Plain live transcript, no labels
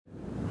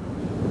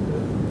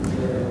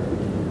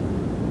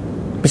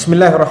بسم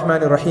الله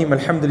الرحمن الرحيم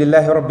الحمد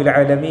لله رب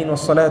العالمين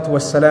والصلاة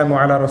والسلام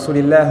على رسول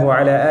الله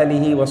وعلى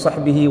آله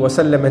وصحبه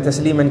وسلم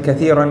تسليما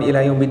كثيرا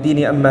إلى يوم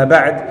الدين أما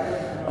بعد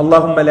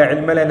اللهم لا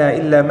علم لنا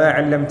إلا ما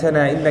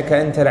علمتنا إنك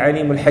أنت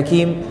العليم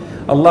الحكيم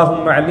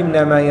اللهم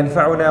علمنا ما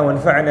ينفعنا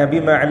وانفعنا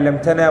بما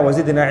علمتنا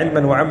وزدنا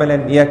علما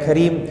وعملا يا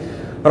كريم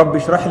رب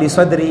اشرح لي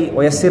صدري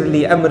ويسر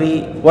لي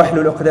أمري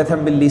واحلل عقدة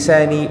من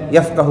لساني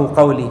يفقه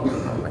قولي.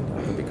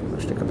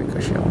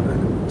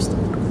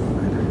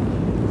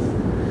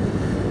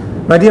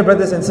 My dear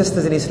brothers and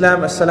sisters in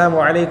Islam,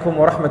 Assalamu alaikum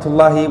wa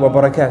rahmatullahi wa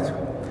barakatuh.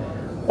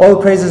 All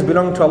praises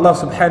belong to Allah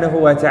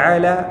subhanahu wa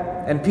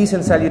ta'ala, and peace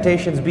and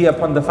salutations be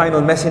upon the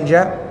final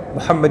messenger,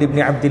 Muhammad ibn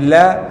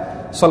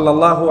Abdullah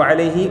sallallahu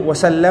alayhi wa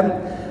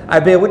sallam. I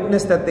bear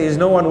witness that there is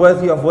no one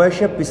worthy of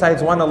worship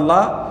besides one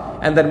Allah,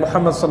 and that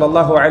Muhammad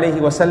sallallahu alayhi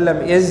wa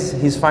sallam is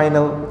his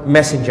final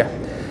messenger.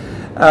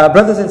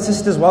 Brothers and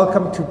sisters,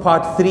 welcome to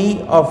part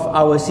 3 of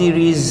our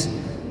series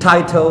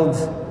titled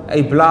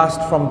A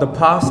Blast from the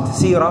Past,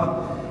 Seerah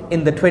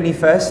in the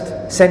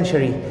 21st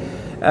century.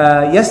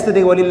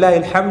 Yesterday,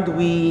 walillahi alhamd,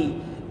 we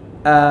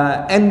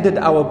ended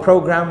our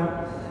program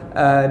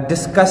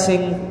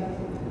discussing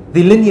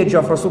the lineage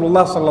of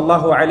Rasulullah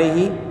sallallahu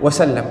alayhi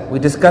wasallam. We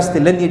discussed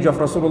the lineage of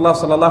Rasulullah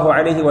sallallahu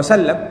alayhi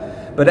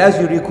wasallam, but as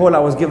you recall, I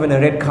was given a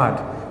red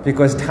card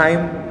because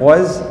time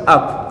was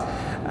up.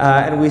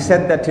 And we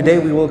said that today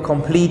we will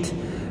complete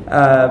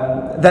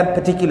that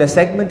particular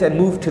segment and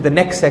move to the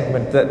next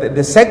segment.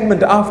 The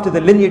segment after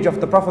the lineage of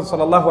the Prophet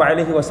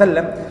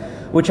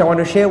ﷺ, which I want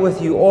to share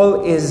with you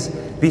all, is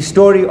the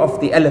story of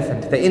the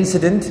elephant, the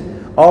incident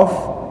of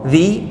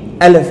the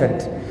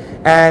elephant.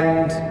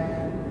 And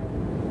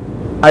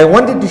I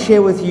wanted to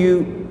share with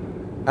you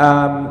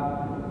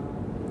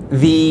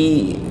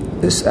the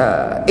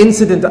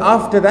incident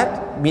after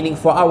that, meaning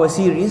for our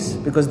series,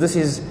 because this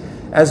is,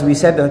 as we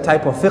said, a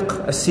type of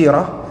fiqh, a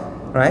seerah.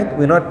 Right?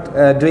 We're not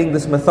doing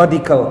this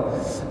methodical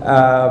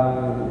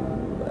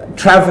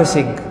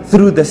traversing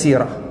through the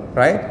seerah.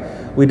 Right?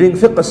 We're doing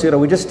fiqh seerah.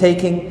 We're just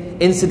taking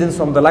incidents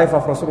from the life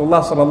of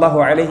Rasulullah sallallahu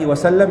alaihi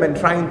wasallam and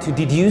trying to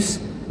deduce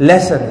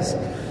lessons.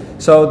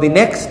 So the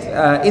next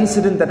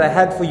incident that I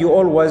had for you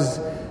all was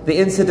the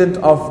incident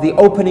of the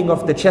opening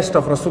of the chest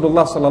of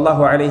Rasulullah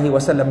sallallahu alaihi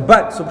wasallam.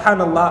 But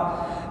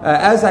subhanallah,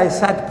 as I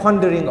sat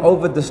pondering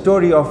over the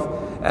story of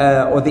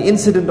or the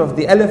incident of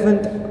the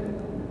elephant,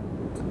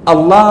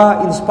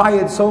 Allah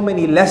inspired so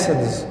many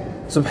lessons,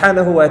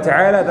 subhanahu wa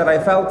ta'ala, that I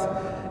felt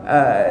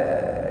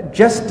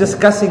just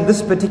discussing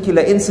this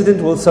particular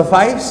incident will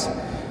suffice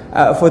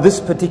for this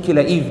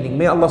particular evening.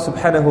 May Allah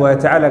subhanahu wa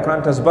ta'ala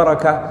grant us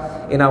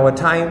barakah in our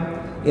time,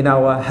 in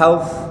our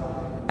health,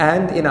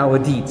 and in our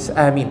deeds.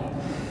 Ameen.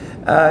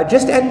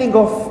 Just ending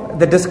off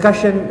the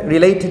discussion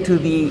related to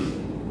the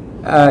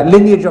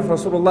lineage of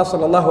Rasulullah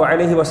sallallahu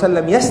alayhi wa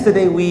sallam.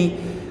 Yesterday we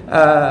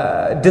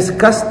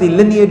discussed the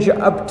lineage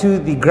up to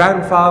the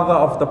grandfather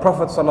of the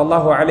Prophet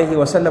sallallahu alaihi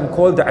wasallam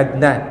called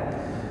Adnan,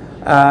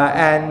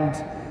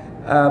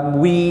 and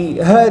we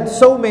heard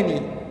so many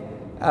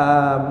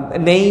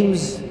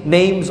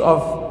names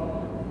of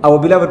our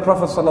beloved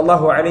Prophet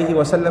sallallahu alaihi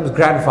wasallam's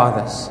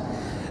grandfathers.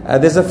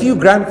 There's a few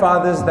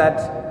grandfathers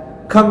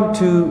that come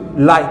to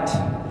light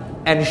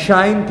and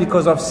shine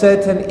because of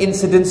certain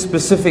incidents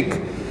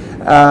specific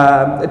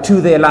to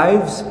their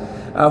lives.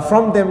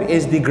 From them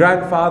is the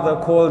grandfather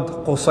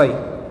called Qusay.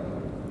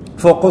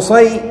 For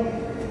Qusay,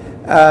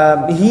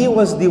 he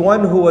was the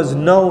one who was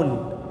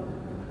known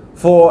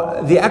for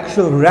the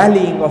actual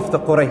rallying of the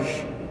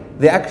Quraysh.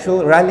 The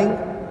actual rallying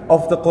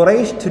of the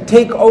Quraysh to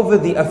take over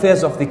the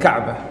affairs of the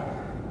Kaaba.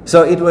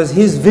 So it was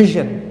his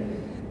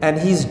vision and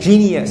his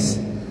genius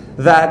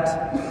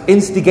that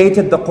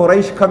instigated the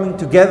Quraysh coming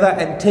together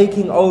and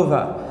taking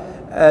over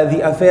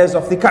the affairs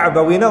of the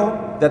Kaaba. We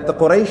know that the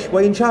Quraysh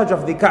were in charge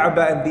of the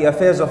Kaaba and the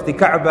affairs of the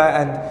Kaaba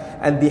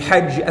and the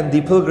Hajj and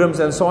the pilgrims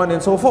and so on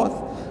and so forth.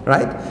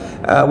 Right?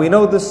 We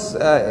know this,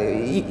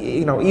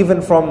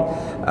 even from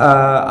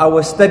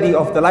our study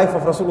of the life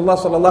of Rasulullah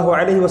sallallahu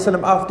alaihi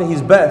wasallam after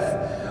his birth,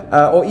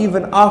 or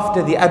even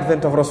after the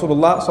advent of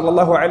Rasulullah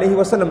sallallahu alaihi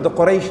wasallam. The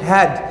Quraysh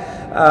had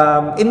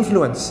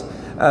influence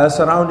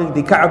surrounding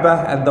the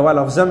Kaaba and the well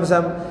of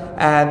Zamzam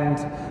and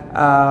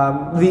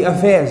the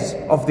affairs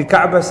of the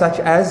Kaaba, such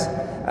as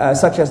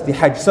the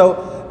Hajj. So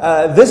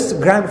this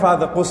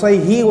grandfather Qusay,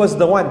 he was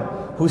the one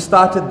who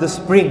started the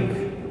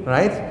spring,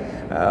 right?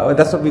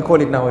 That's what we call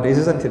it nowadays,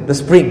 isn't it? The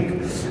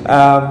spring.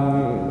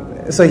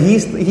 So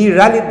he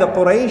rallied the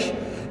Quraysh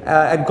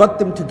and got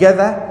them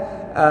together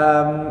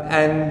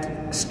and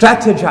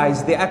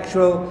strategized the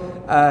actual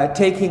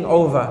taking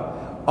over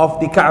of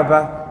the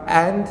Kaaba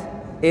and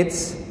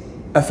its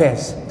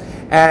affairs.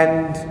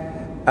 And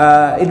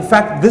in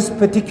fact, this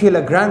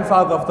particular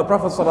grandfather of the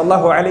Prophet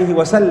sallallahu alaihi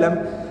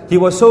wasallam, he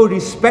was so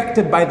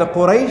respected by the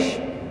Quraysh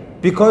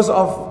because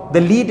of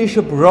the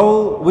leadership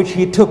role which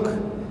he took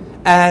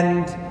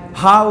and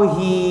how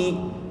he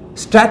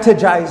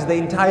strategized the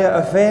entire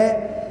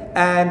affair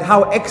and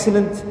how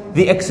excellent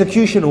the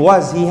execution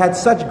was. He had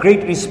such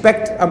great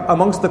respect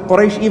amongst the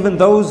Quraysh. Even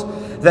those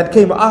that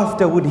came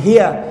after would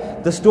hear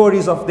the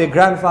stories of their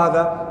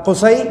grandfather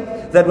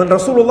Qusay, that when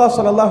Rasulullah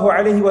sallallahu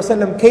alaihi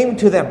wasallam came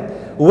to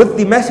them with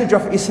the message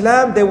of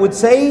Islam, they would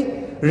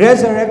say,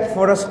 resurrect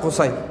for us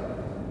Qusay,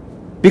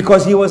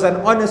 because he was an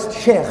honest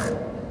sheikh,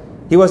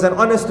 he was an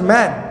honest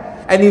man,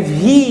 and if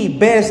he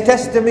bears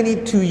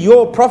testimony to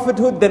your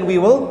prophethood, then we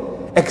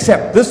will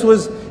accept. This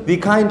was the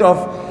kind of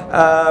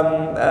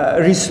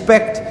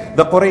respect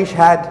the Quraysh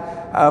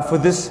had for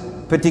this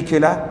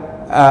particular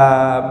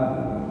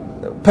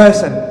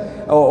person,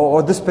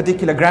 or this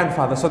particular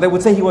grandfather. So they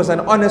would say he was an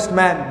honest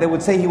man, they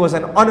would say he was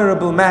an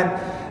honorable man.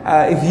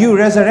 If you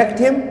resurrect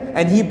him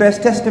and he bears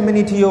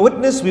testimony to your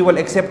witness, we will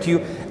accept you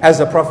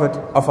as a prophet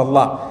of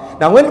Allah.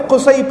 Now when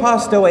Qusay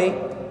passed away,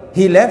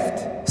 he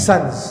left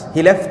sons.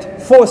 He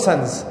left 4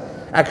 sons.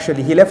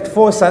 Actually, he left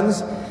 4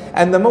 sons,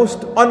 and the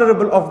most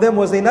honorable of them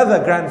was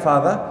another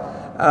grandfather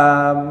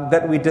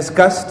that we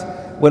discussed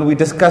when we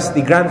discussed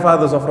the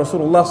grandfathers of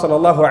Rasulullah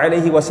sallallahu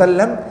alaihi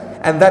wasallam,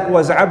 and that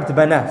was Abd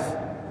Manaf.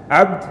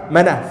 Abd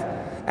Manaf.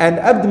 And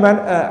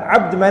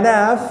Abd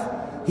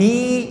Manaf,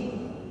 he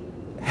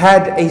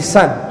had a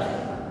son,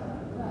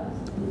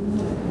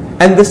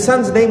 and the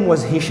son's name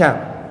was Hisham,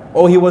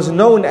 or he was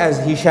known as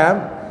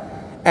Hisham,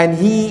 and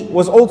he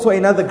was also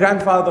another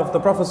grandfather of the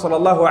Prophet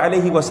sallallahu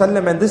alaihi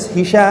wasallam. And this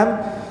Hisham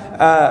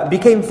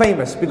became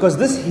famous because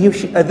this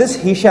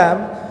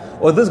Hisham,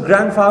 or this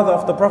grandfather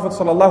of the Prophet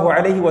sallallahu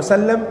alaihi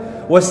wasallam,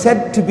 was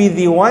said to be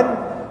the one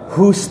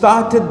who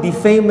started the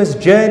famous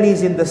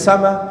journeys in the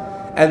summer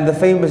and the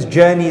famous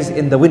journeys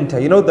in the winter.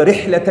 You know, the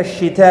rihlat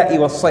ash-shita'i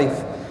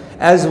was-sayf,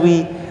 as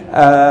we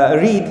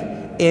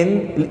read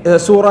in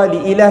Surah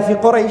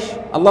Li-Ilafi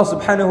Quraysh. Allah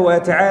subhanahu wa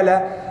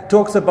ta'ala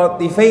talks about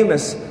the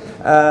famous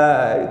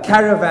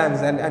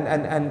caravans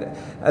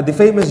and the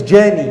famous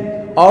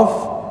journey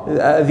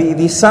of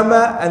the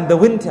summer and the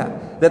winter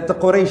that the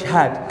Quraysh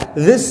had.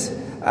 This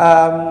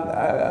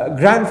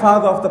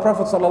grandfather of the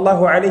Prophet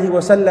sallallahu alaihi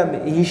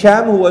wasallam,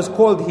 Hisham, who was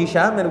called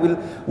Hisham, and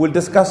we'll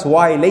discuss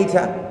why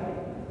later,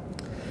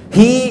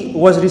 he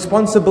was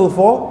responsible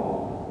for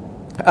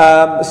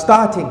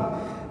starting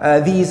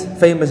these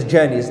famous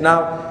journeys.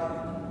 Now,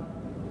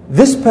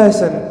 this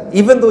person,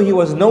 even though he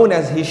was known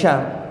as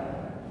Hisham,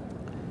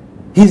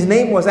 his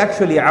name was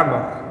actually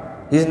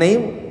Amr. His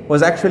name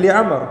was actually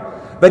Amr.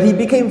 But he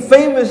became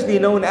famously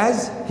known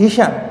as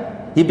Hisham.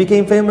 He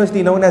became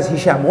famously known as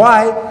Hisham.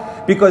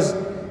 Why? Because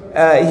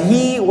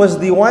he was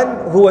the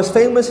one who was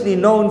famously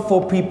known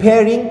for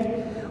preparing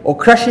or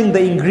crushing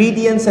the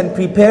ingredients and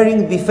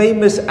preparing the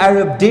famous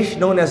Arab dish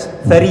known as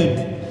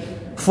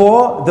tharid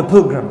for the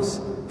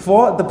pilgrims.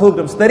 For the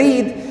pilgrims.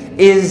 Tharid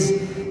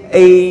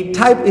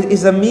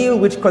is a meal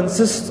which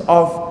consists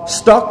of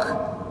stock,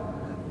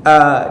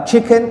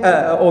 chicken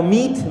or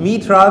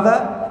meat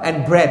rather,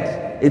 and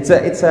bread.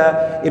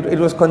 It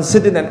was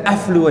considered an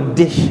affluent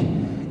dish,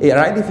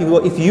 right?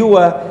 If you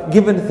were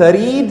given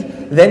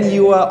tharid, then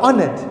you were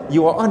honored.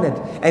 You were honored,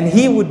 and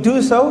he would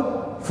do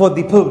so for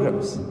the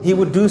pilgrims. He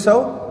would do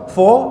so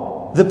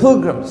for the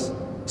pilgrims.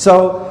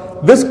 So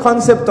this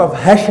concept of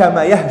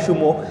hashama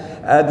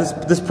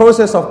yahshumu, this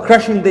process of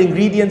crushing the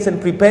ingredients and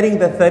preparing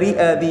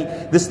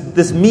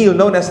this meal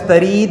known as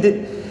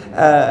tharid,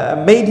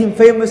 made him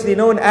famously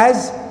known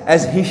as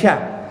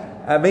Hisham.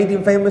 Made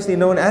him famously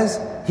known as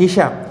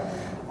Hisham.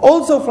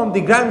 Also from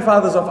the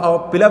grandfathers of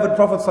our beloved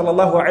Prophet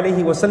sallallahu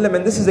alaihi wasallam,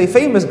 and this is a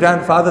famous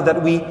grandfather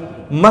that we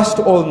must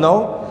all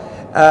know,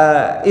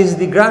 is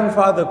the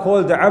grandfather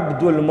called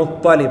Abdul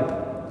Muttalib.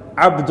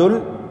 Abdul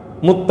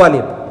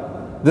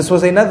Muttalib. This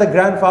was another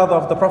grandfather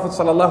of the Prophet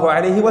sallallahu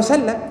alaihi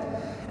wasallam,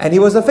 and he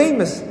was a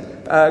famous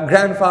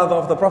grandfather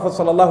of the Prophet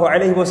sallallahu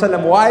alaihi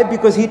wasallam. Why?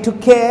 Because he took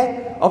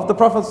care of the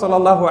Prophet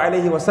sallallahu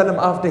alaihi wasallam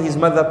after his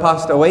mother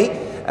passed away,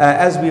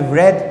 as we've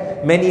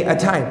read many a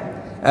time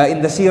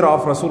in the seerah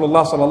of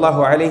Rasulullah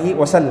sallallahu alaihi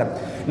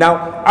wasallam.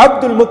 Now,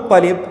 Abdul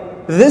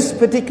Muttalib, this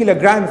particular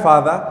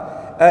grandfather,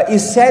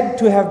 is said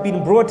to have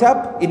been brought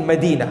up in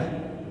Medina.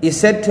 Is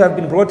said to have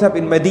been brought up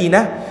in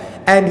Medina,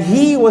 and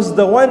he was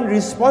the one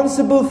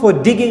responsible for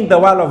digging the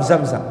well of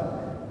Zamzam.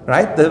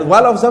 Right? The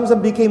well of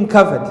Zamzam became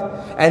covered,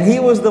 and he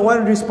was the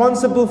one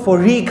responsible for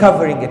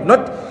recovering it.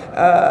 Not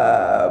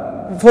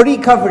for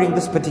recovering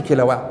this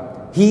particular well.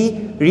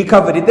 He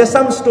recovered it. There's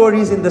some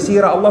stories in the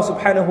seerah, Allah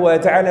subhanahu wa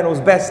ta'ala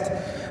knows best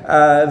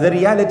the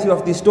reality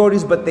of these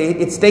stories, but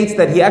it states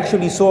that he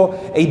actually saw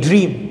a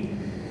dream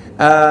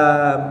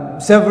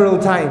several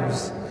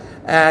times,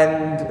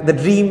 and the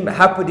dream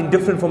happened in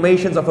different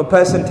formations of a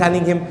person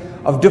telling him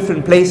of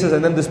different places,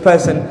 and then this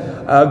person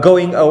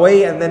going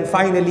away, and then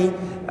finally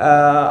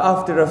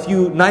after a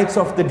few nights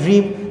of the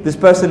dream, this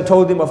person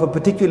told him of a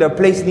particular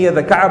place near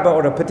the Kaaba,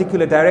 or a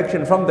particular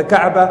direction from the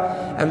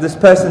Kaaba, and this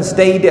person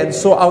stayed and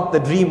saw out the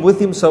dream with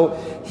him. So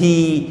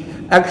he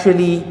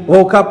actually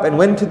woke up and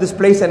went to this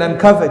place and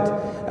uncovered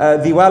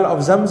the well of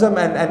Zamzam,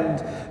 and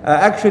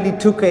actually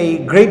took a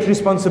great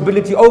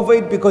responsibility over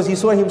it, because he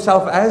saw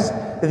himself as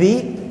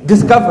the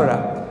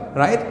discoverer,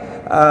 right?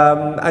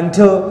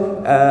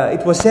 until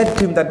it was said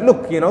to him that,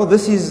 look,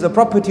 this is the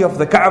property of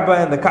the Kaaba,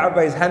 and the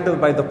Kaaba is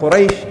handled by the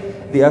Quraysh.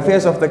 The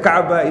affairs of the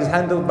Kaaba is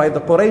handled by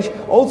the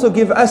Quraysh. Also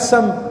give us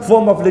some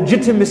form of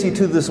legitimacy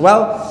to this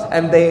well.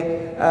 And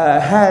they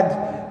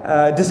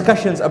had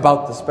discussions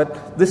about this.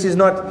 But this is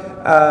not,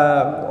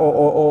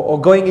 or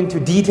going into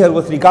detail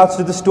with regards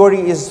to the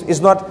story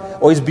is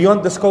not, or is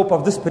beyond the scope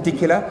of this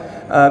particular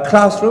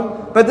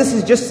classroom. But this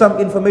is just some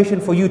information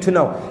for you to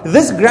know.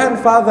 This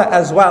grandfather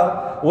as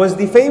well was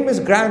the famous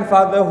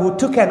grandfather who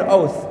took an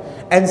oath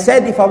and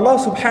said, if Allah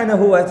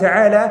subhanahu wa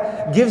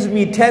ta'ala gives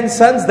me 10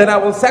 sons, then I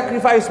will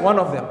sacrifice one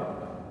of them.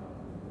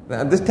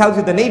 And this tells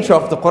you the nature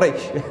of the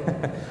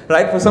Quraysh.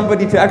 Right? For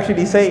somebody to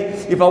actually say,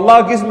 if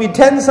Allah gives me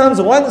 10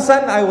 sons, one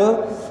son I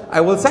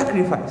will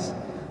sacrifice.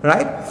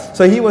 Right?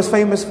 So he was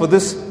famous for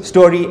this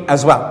story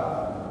as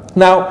well.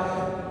 Now,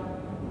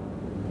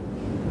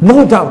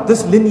 no doubt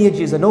this lineage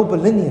is a noble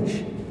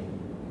lineage.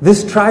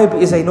 This tribe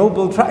is a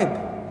noble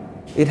tribe.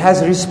 It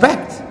has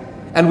respect.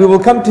 And we will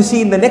come to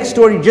see in the next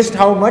story just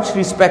how much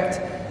respect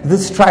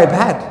this tribe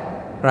had.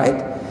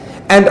 Right?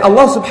 And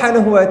Allah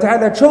subhanahu wa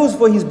ta'ala chose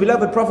for His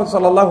beloved Prophet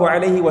sallallahu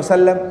alayhi wa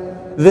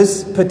sallam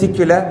this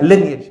particular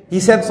lineage.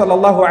 He said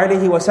sallallahu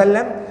alayhi wa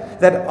sallam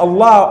that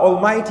Allah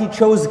Almighty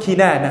chose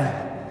Kinana.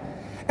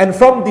 And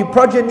from the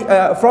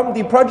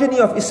progeny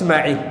of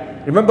Ismail.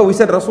 Remember we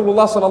said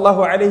Rasulullah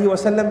sallallahu alayhi wa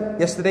sallam,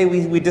 yesterday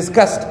we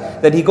discussed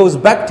that he goes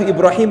back to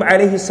Ibrahim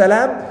alayhi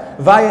salam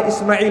via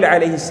Ismail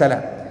alayhi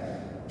salam.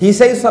 He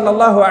says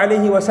sallallahu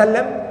alayhi wa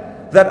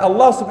sallam that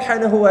Allah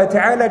subhanahu wa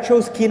ta'ala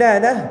chose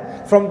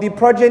Kinana from the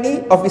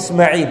progeny of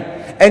Ismail,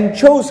 and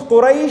chose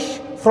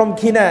Quraysh from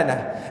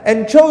Kinana,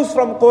 and chose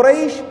from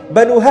Quraysh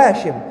Banu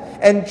Hashim,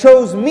 and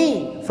chose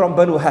me from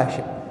Banu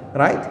Hashim.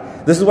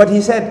 Right? This is what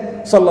he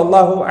said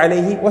sallallahu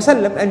alayhi wa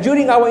sallam. And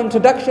during our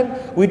introduction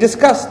we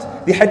discussed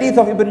the hadith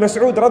of Ibn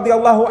Mas'ud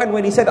radiallahu anhu,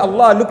 when he said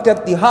Allah looked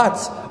at the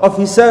hearts of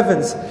His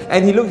servants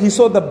and he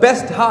saw the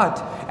best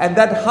heart, and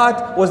that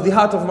heart was the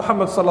heart of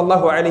Muhammad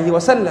sallallahu alayhi wa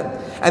sallam.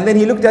 And then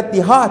He looked at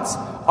the hearts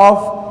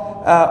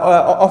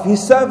of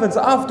His servants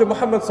after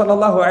Muhammad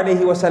sallallahu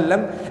alayhi wa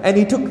sallam, and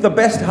He took the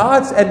best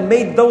hearts and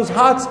made those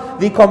hearts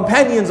the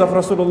companions of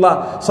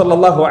Rasulullah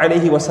sallallahu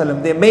alayhi wa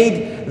sallam. They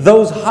made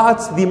those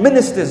hearts the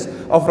ministers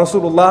of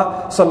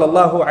Rasulullah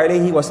sallallahu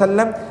alayhi wa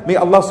sallam. May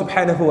Allah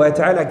subhanahu wa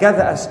ta'ala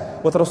gather us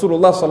with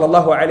Rasulullah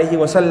sallallahu alayhi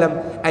wa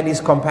sallam and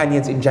his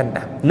companions in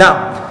Jannah.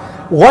 Now,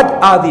 what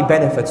are the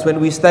benefits when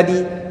we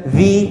study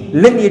the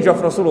lineage of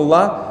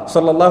Rasulullah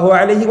sallallahu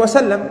alayhi wa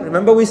sallam?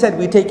 Remember we said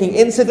we're taking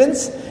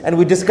incidents and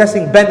we're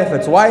discussing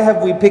benefits. Why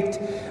have we picked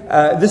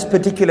this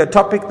particular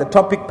topic, the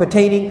topic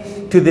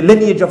pertaining to the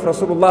lineage of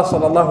Rasulullah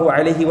sallallahu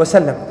alayhi wa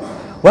sallam?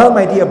 Well,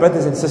 my dear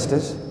brothers and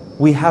sisters,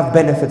 we have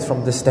benefits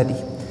from this study.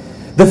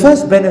 The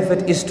first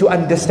benefit is to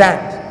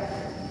understand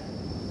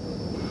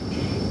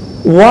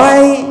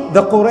why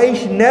the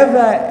Quraysh never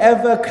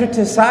ever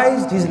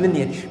criticized his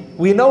lineage.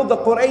 We know the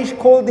Quraysh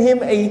called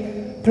him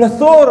a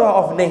plethora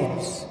of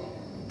names.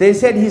 They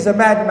said he's a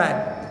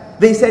madman.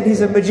 They said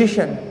he's a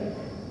magician.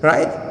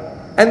 Right?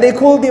 And they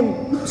called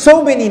him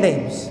so many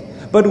names.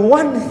 But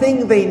one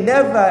thing they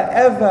never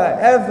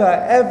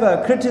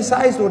ever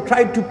criticized or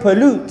tried to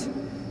pollute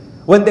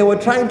when they were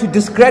trying to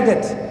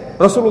discredit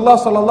Rasulullah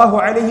sallallahu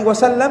alayhi wa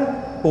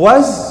sallam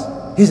was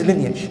his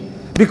lineage.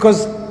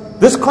 Because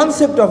this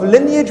concept of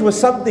lineage was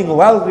something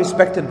well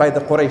respected by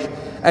the Quraysh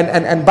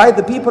and by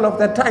the people of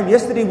that time.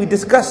 Yesterday we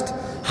discussed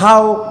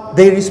how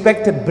they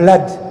respected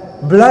blood.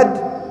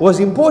 Blood was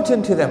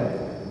important to them,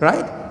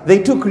 right?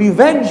 They took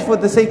revenge for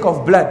the sake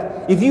of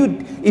blood. If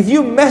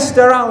you messed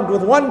around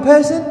with one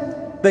person,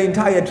 the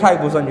entire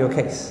tribe was on your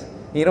case.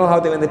 You know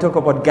how when they talk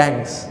about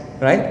gangs,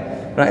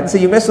 right? So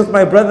you mess with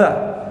my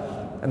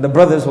brother, and the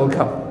brothers will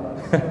come,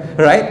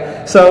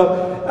 right?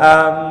 So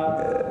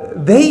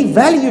they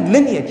valued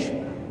lineage.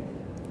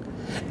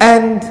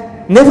 And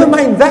never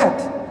mind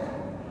that,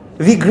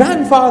 the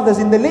grandfathers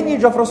in the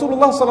lineage of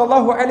Rasulullah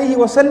sallallahu alaihi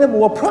wasallam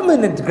were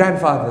prominent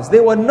grandfathers. They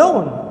were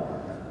known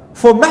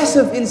for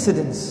massive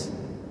incidents,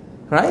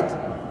 right?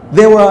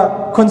 They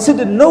were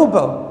considered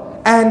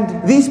noble.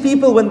 And these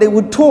people, when they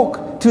would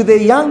talk to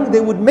their young, they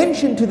would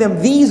mention to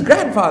them these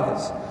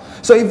grandfathers.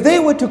 So if they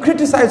were to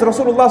criticize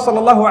Rasulullah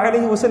sallallahu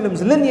alaihi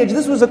wasallam's lineage,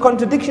 this was a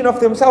contradiction of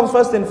themselves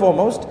first and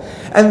foremost.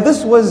 And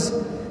this was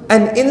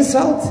an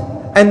insult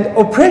and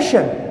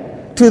oppression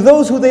to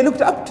those who they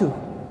looked up to,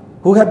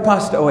 who had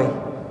passed away.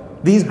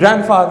 These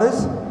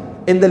grandfathers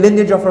in the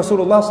lineage of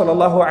Rasulullah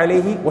sallallahu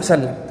alaihi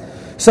wasallam.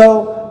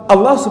 So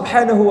Allah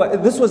subhanahu wa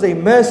ta'ala, this was a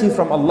mercy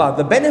from Allah.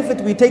 The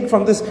benefit we take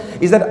from this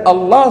is that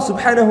Allah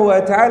subhanahu wa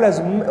ta'ala's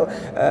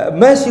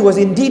mercy was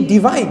indeed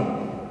divine.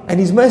 And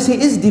His mercy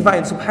is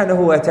divine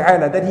subhanahu wa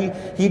ta'ala. That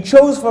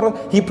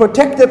He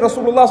protected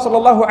Rasulullah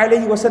sallallahu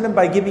alaihi wasallam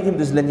by giving him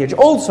this lineage.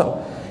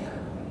 Also,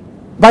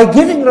 by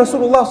giving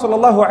Rasulullah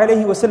sallallahu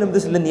alaihi wasallam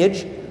this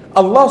lineage,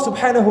 Allah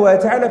subhanahu wa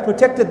ta'ala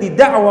protected the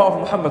da'wah of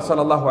Muhammad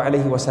sallallahu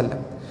alayhi wa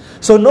sallam.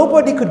 So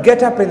nobody could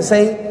get up and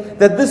say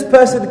that this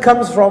person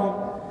comes from,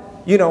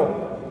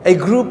 a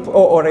group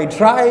or a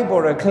tribe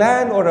or a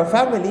clan or a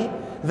family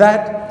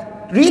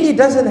that really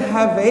doesn't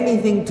have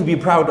anything to be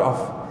proud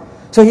of.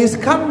 So he's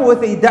come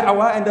with a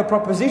da'wah and a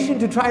proposition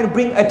to try and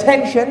bring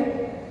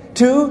attention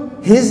to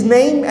his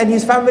name and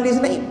his family's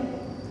name.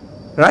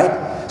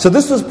 Right? So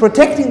this was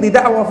protecting the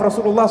da'wah of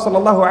Rasulullah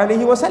sallallahu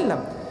alaihi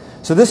wasallam.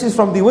 So this is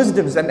from the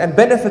wisdoms and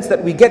benefits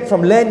that we get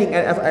from learning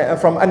and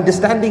from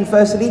understanding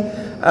firstly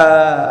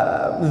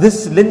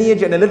this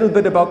lineage and a little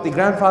bit about the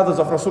grandfathers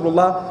of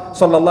Rasulullah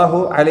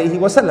sallallahu alaihi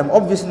wasallam.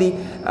 Obviously,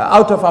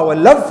 out of our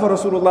love for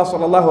Rasulullah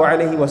sallallahu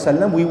alaihi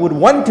wasallam, we would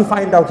want to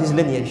find out his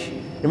lineage.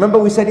 Remember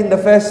we said in the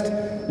first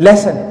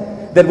lesson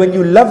that when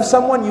you love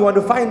someone, you want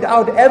to find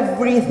out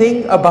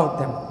everything about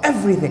them.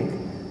 Everything.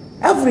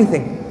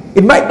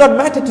 It might not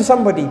matter to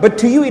somebody, but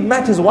to you it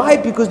matters. Why?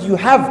 Because you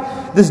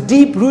have this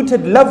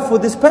deep-rooted love for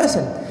this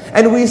person.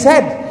 And we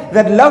said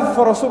that love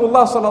for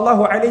Rasulullah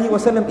sallallahu alaihi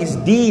wasallam is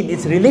deen,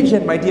 it's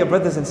religion, my dear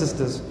brothers and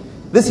sisters.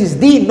 This is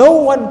deen.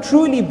 No one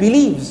truly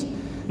believes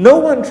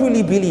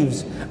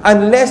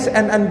unless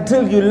and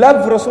until you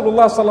love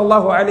Rasulullah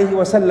sallallahu alaihi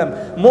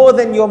wasallam more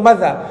than your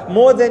mother,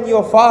 more than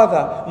your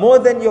father, more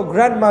than your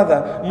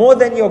grandmother, more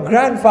than your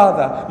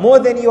grandfather, more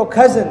than your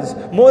cousins,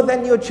 more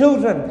than your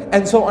children,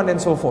 and so on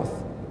and so forth.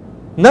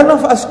 None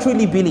of us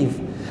truly believe.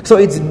 So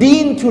it's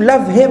deen to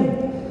love him.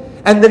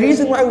 And the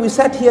reason why we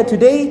sat here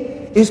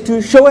today is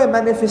to show a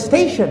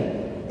manifestation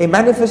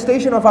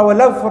of our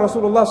love for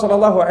Rasulullah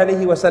sallallahu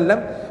alaihi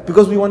wasallam,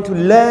 because we want to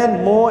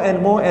learn more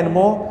and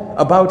more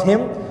about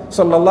him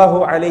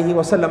sallallahu alaihi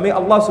wasallam. May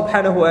Allah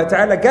subhanahu wa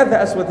ta'ala gather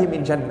us with him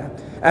in Jannah.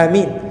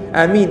 Ameen.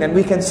 And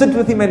we can sit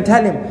with him and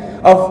tell him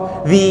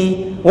of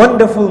the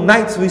wonderful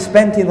nights we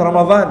spent in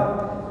Ramadan,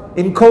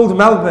 in cold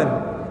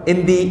Melbourne,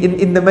 in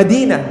the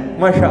Medina,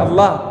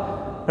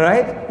 mashallah,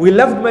 right? We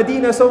loved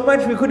Medina so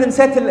much we couldn't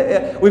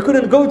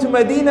go to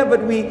Medina,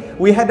 but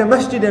we had a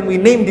masjid and we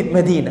named it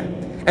Medina,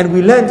 and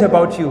we learned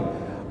about you,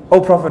 O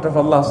Prophet of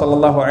Allah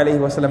sallallahu alaihi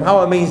wasallam.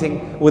 How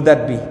amazing would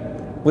that be?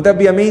 Would that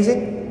be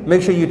amazing?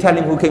 Make sure you tell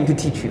him who came to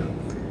teach you.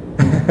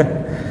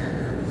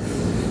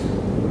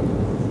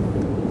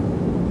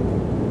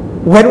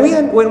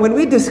 When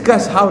we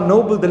discuss how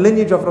noble the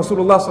lineage of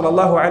Rasulullah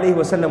sallallahu alaihi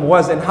wasallam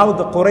was, and how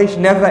the Quraysh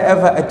never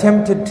ever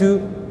attempted to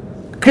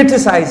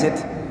criticize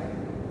it,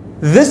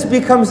 this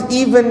becomes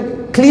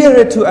even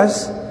clearer to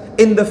us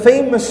in the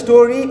famous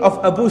story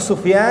of Abu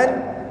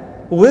Sufyan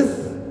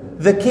with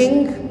the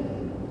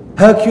king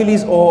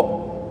Hercules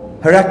or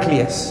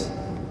Heraclius.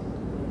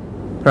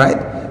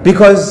 Right?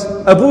 Because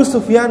Abu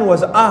Sufyan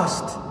was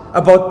asked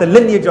about the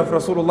lineage of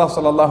Rasulullah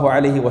sallallahu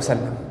alaihi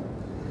wasallam,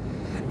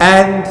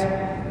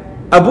 and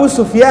Abu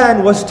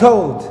Sufyan was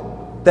told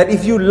that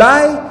if you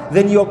lie,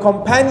 then your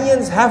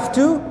companions have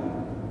to,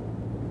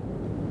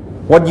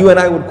 what you and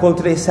I would call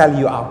today, sell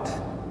you out.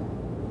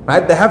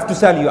 Right? They have to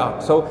sell you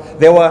out. So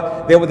they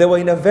were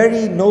in a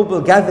very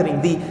noble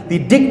gathering. The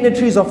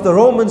dignitaries of the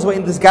Romans were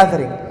in this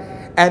gathering.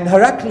 And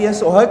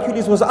Heraclius or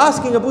Hercules was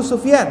asking Abu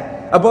Sufyan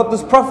about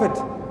this prophet.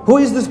 Who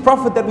is this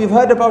prophet that we've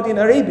heard about in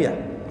Arabia?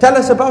 Tell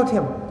us about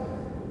him.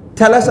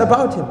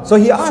 So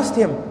he asked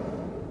him,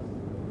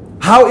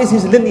 how is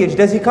his lineage?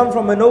 Does he come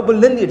from a noble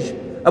lineage?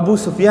 Abu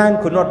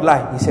Sufyan could not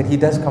lie. He said he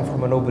does come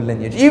from a noble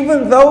lineage.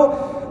 Even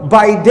though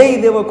by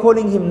day they were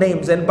calling him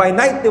names and by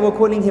night they were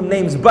calling him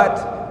names,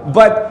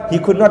 but he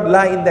could not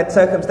lie in that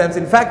circumstance.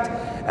 In fact,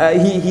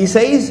 he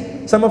says,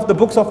 some of the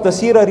books of the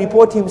Seerah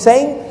report him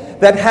saying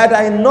that had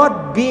I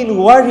not been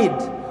worried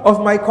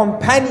of my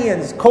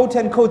companions, quote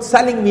unquote,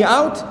 selling me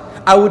out,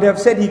 I would have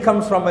said he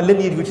comes from a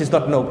lineage which is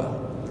not noble.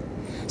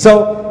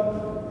 So,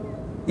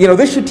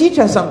 this should teach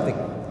us something.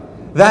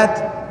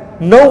 That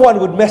no one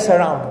would mess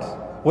around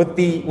with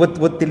the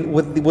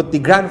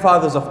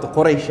grandfathers of the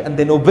Quraysh and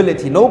the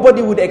nobility.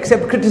 Nobody would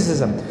accept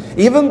criticism.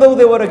 Even though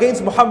they were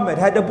against Muhammad,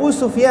 had Abu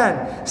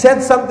Sufyan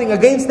said something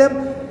against them,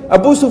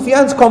 Abu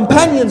Sufyan's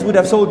companions would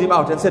have sold him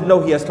out and said, no,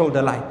 he has told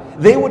a lie.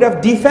 They would have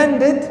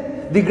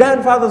defended the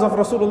grandfathers of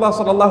Rasulullah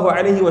sallallahu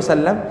alaihi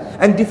wasallam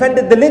and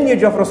defended the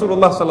lineage of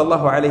Rasulullah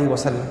sallallahu alaihi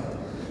wasallam.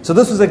 So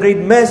this was a great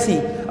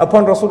mercy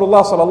upon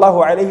Rasulullah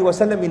sallallahu alaihi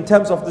wasallam in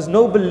terms of this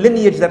noble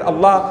lineage that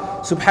Allah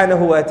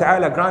subhanahu wa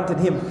ta'ala granted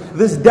him.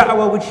 This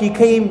da'wah which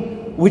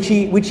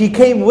he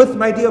came with,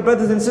 my dear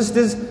brothers and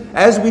sisters,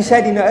 as we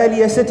said in an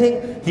earlier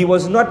sitting, he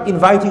was not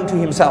inviting to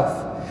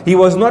himself. He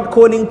was not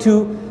calling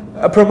to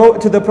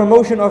the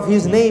promotion of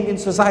his name in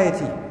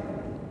society.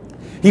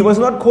 He was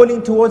not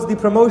calling towards the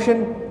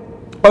promotion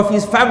of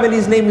his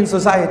family's name in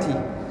society.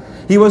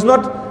 He was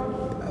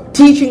not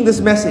teaching this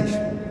message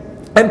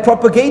and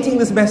propagating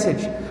this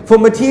message for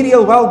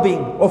material well-being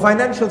or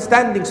financial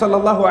standing,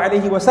 sallallahu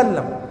alaihi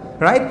wasallam,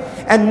 right?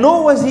 And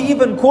nor was he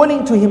even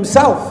calling to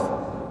himself,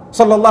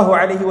 sallallahu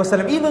alaihi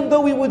wasallam. Even though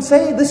we would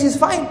say this is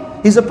fine,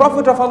 he's a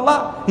prophet of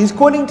Allah, he's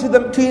calling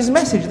to his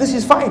message, this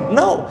is fine.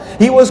 No,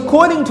 he was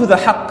calling to the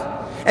haqq.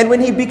 And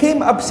when he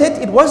became upset,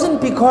 it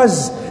wasn't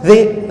because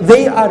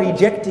they are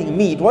rejecting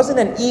me. It wasn't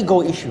an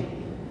ego issue.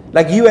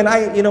 Like you and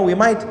I, we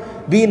might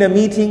be in a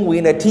meeting, we're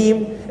in a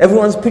team,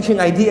 everyone's pitching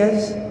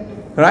ideas,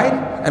 right?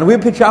 And we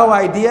pitch our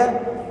idea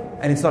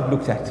and it's not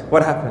looked at.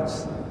 What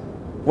happens?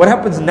 What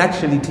happens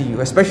naturally to you,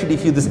 especially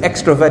if you're this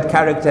extrovert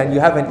character and you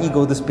have an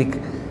ego this big?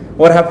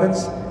 What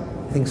happens?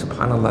 You think,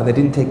 subhanAllah, they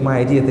didn't take my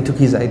idea, they took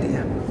his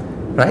idea.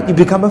 Right? You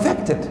become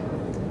affected.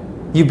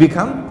 You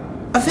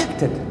become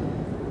affected.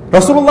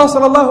 Rasulullah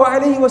sallallahu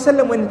alayhi wa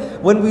sallam,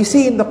 when we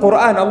see in the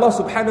Quran, Allah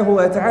subhanahu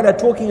wa ta'ala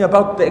talking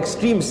about the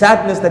extreme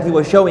sadness that He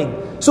was showing.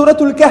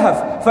 Suratul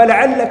Kahf,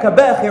 فَلَعَلَّكَ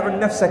بَاخِعٌ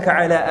نَفْسَكَ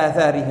عَلَىٰ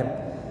آثَارِهِمْ.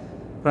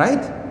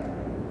 Right?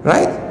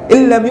 Right?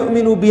 إِلَّمْ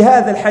يُؤْمِنُوا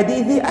بِهَذَا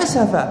الْحَدِيثِ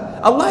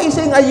أَسَفًا. Allah is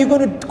saying, are you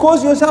going to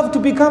cause yourself to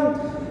become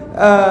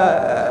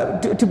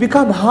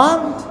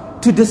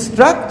harmed, to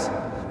destruct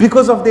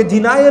because of the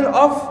denial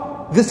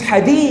of this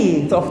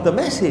hadith, of the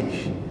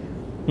message?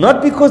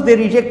 Not because they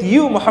reject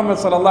you, Muhammad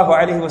sallallahu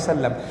alayhi wa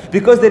sallam,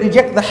 because they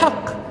reject the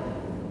haqq.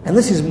 And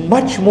this is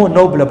much more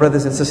nobler,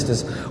 brothers and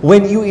sisters,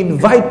 when you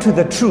invite to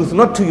the truth,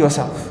 not to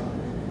yourself.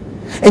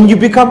 And you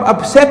become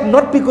upset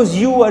not because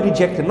you were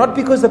rejected, not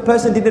because the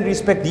person didn't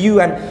respect you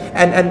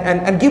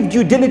and give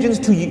due diligence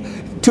to you,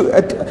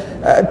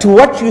 to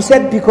what you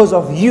said because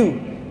of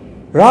you.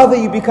 Rather,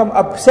 you become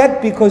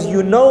upset because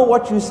you know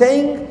what you're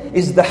saying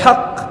is the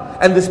haqq,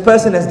 and this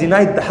person has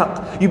denied the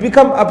haqq. You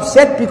become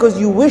upset because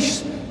you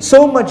wish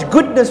so much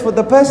goodness for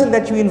the person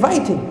that you're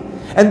inviting.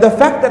 And the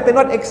fact that they're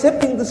not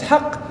accepting this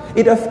haqq,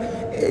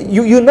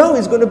 you know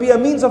is going to be a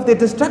means of their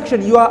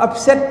destruction. You are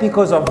upset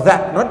because of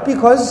that, not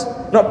because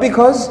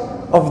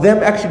of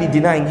them actually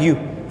denying you.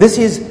 This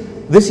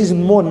is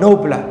more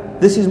nobler.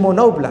 This is more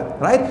nobler,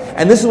 right?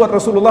 And this is what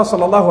Rasulullah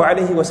sallallahu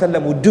alaihi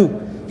wasallam would do.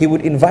 He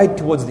would invite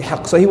towards the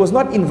haqq. So he was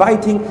not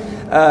inviting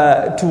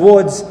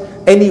towards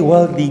any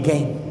worldly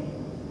gain,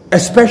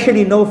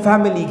 especially no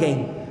family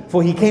gain,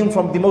 for he came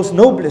from the most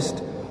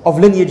noblest of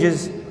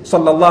lineages,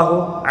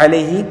 sallallahu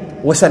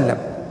alaihi wasallam.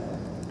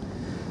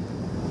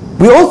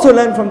 We also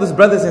learn from this,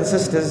 brothers and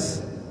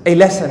sisters, a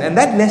lesson, and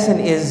that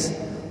lesson is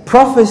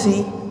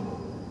prophecy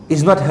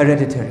is not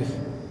hereditary.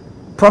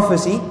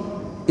 Prophecy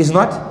is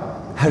not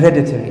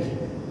hereditary.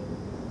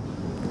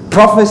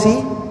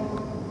 Prophecy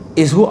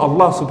is who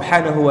Allah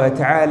subhanahu wa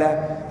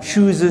ta'ala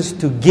chooses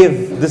to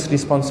give this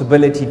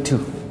responsibility to.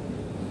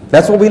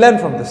 That's what we learn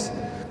from this.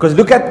 Because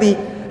look at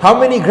how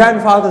many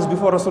grandfathers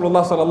before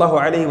Rasulullah sallallahu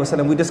alayhi wa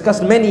sallam. We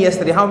discussed many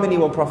yesterday. How many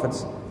were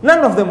prophets? None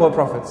of them were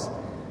prophets.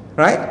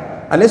 Right?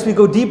 Unless we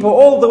go deeper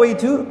all the way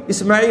to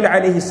Ismail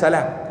alayhi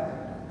salam.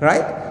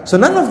 Right? So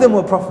none of them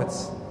were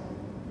prophets.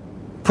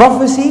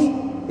 Prophecy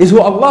is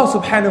who Allah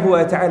subhanahu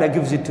wa ta'ala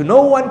gives it to.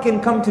 No one can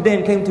come today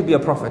and claim to be a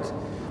prophet,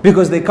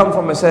 because they come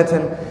from a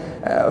certain...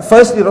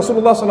 firstly,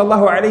 Rasulullah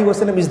sallallahu alayhi wa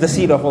sallam is the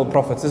seed of all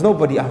prophets. There's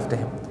nobody after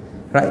him.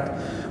 Right?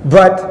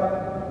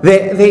 But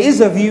there is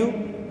a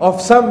view of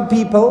some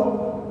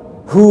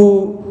people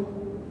who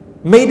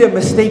made a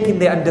mistake in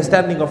their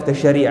understanding of the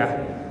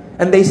Sharia.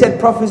 And they said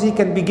prophecy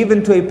can be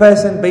given to a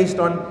person based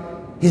on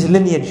his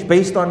lineage,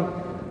 based on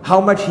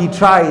how much he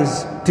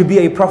tries to be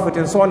a prophet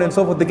and so on and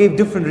so forth. They gave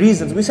different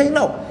reasons. We say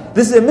no,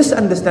 this is a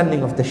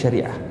misunderstanding of the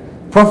Sharia.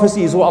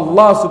 Prophecy is what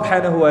Allah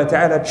subhanahu wa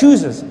ta'ala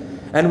chooses.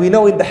 And we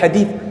know in the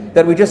hadith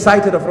that we just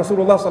cited of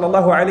Rasulullah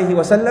sallallahu alayhi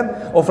wa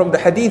sallam, or from the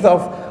hadith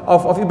of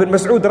Ibn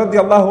Mas'ud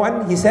radiallahu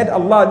anhu, he said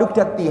Allah looked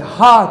at the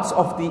hearts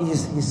of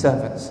his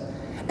servants,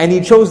 and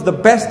He chose the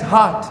best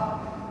heart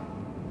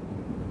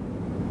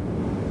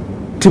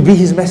to be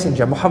His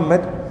messenger,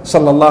 Muhammad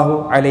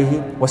sallallahu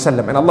alayhi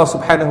wasallam. And Allah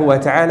subhanahu wa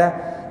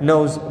ta'ala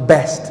knows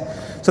best.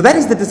 So that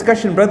is the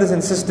discussion, brothers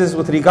and sisters,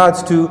 with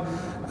regards to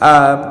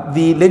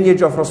the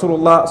lineage of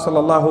Rasulullah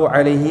sallallahu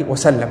alayhi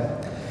wasallam.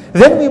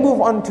 Then we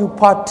move on to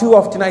part 2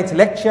 of tonight's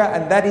lecture,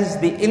 and that is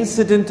the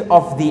incident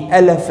of the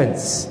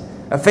elephants.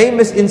 A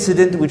famous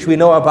incident which we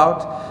know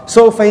about.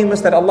 So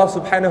famous that Allah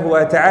subhanahu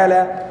wa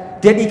ta'ala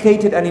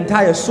dedicated an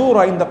entire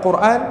surah in the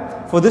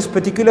Quran for this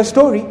particular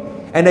story.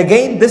 And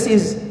again, this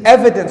is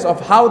evidence of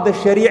how the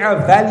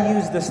Sharia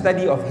values the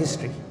study of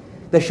history.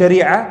 The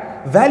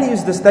Sharia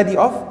values the study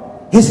of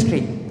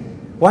history.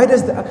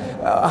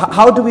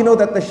 How do we know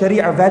that the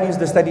Sharia values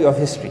the study of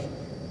history?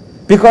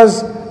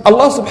 Because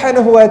Allah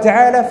subhanahu wa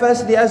ta'ala,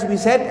 firstly, as we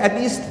said, at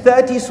least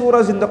 30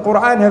 surahs in the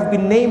Quran have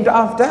been named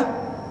after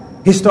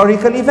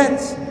historical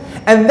events.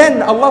 And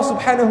then Allah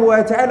subhanahu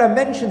wa ta'ala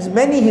mentions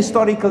many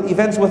historical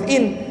events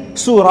within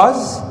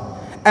surahs.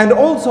 And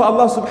also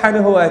Allah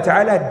subhanahu wa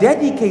ta'ala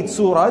dedicates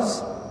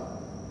surahs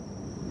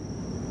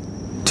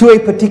to a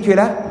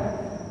particular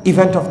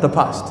event of the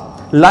past,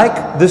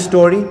 like the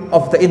story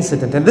of the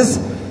incident. And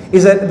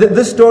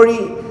this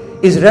story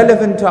is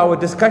relevant to our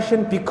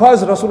discussion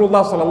because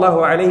Rasulullah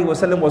sallallahu alayhi wa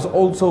sallam was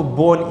also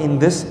born in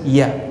this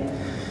year.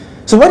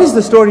 So what is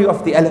the story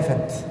of the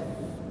elephant?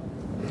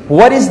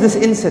 What is this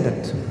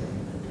incident?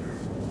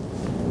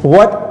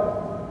 What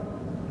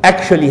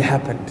actually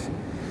happened?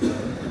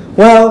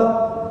 Well,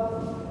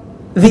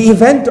 the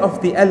event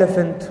of the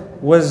elephant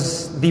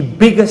was the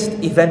biggest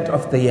event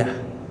of the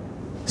year,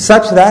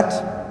 such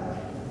that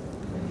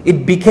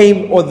it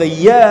became, or the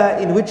year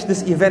in which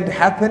this event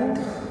happened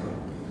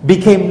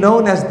became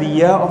known as the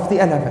year of the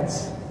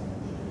elephants.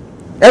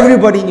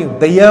 Everybody knew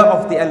the year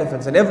of the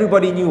elephants, and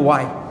everybody knew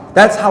why.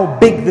 That's how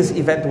big this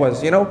event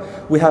was. You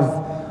know, we have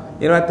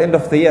at the end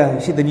of the year,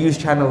 you see the news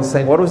channels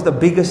saying, what was the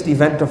biggest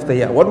event of the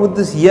year? What would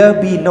this year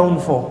be known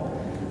for?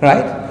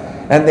 Right?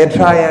 And they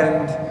try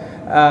and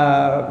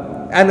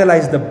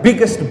analyze the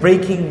biggest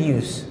breaking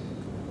news.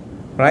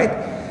 Right?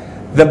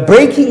 The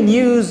breaking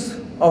news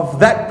of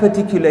that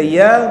particular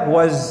year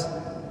was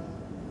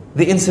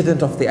the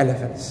incident of the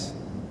elephants,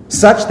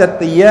 such that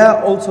the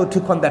year also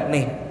took on that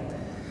name.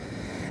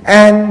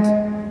 And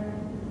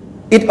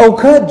it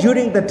occurred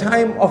during the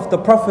time of the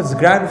Prophet's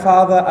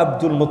grandfather,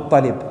 Abdul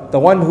Muttalib, the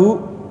one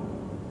who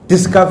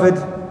discovered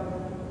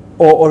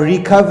or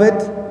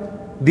recovered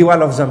the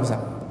well of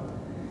Zamzam.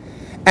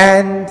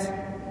 And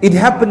it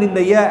happened in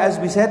the year, as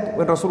we said,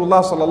 when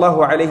Rasulullah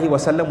sallallahu alaihi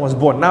wasallam was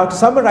born. Now, to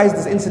summarize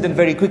this incident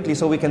very quickly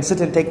so we can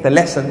sit and take the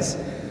lessons,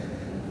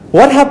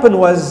 what happened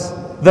was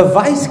the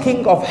vice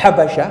king of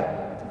Habasha,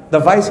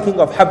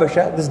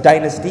 this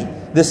dynasty,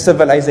 this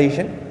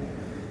civilization,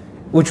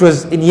 which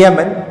was in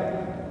Yemen,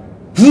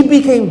 he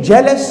became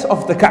jealous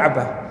of the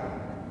Kaaba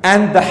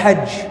and the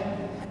Hajj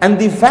and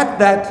the fact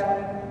that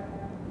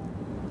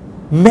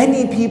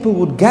many people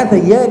would gather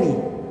yearly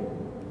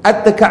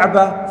at the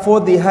Kaaba for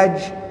the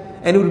Hajj,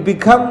 and it would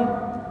become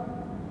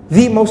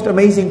the most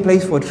amazing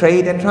place for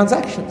trade and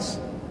transactions.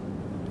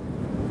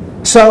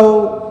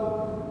 So,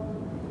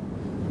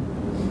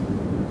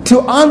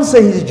 to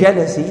answer his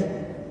jealousy,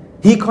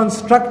 he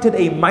constructed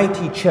a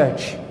mighty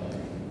church.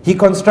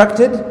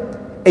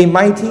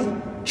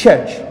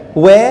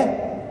 Where?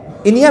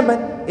 In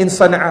Yemen, in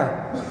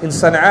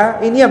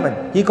Sana'a, in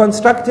Yemen. He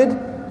constructed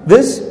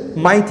this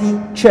mighty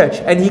church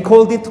and he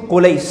called it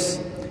Qulais.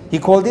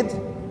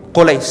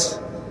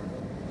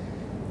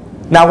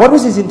 Now, what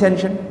was his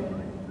intention?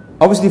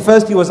 Obviously,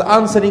 first he was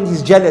answering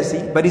his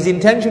jealousy, but his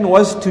intention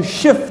was to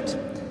shift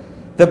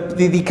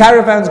the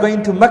caravans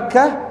going to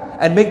Mecca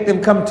and make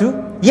them come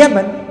to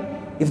Yemen.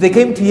 If they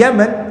came to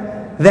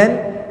Yemen,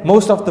 then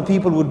most of the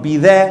people would be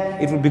there.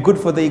 It would be good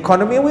for the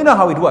economy, and we know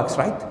how it works,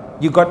 right?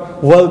 You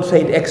got World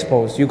Trade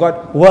Expos, you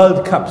got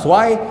World Cups.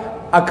 Why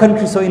are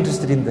countries so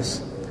interested in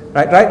this?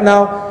 Right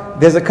now,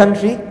 there's a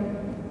country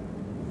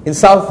in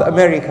South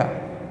America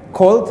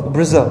called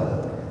Brazil.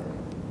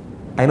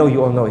 I know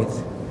you all know it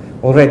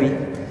already.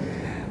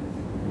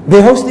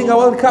 They're hosting a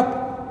World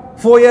Cup.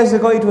 4 years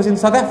ago, it was in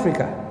South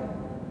Africa.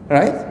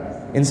 Right?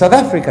 In South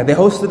Africa, they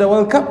hosted a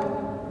World Cup.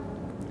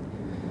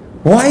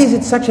 Why is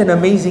it such an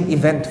amazing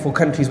event for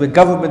countries where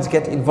governments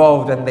get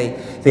involved and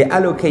they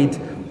allocate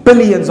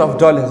billions of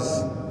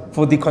dollars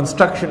for the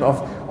construction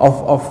of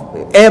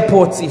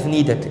airports if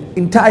needed?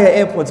 Entire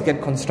airports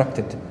get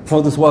constructed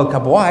for this World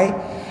Cup. Why?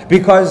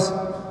 Because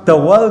the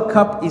World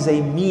Cup is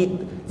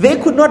they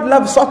could not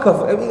love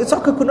soccer.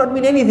 Soccer could not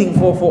mean anything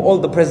for all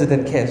the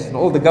president cares, and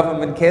all the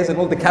government cares, and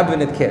all the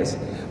cabinet cares.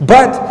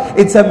 But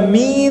it's a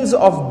means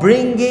of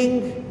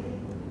bringing,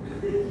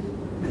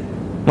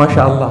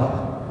 mashallah,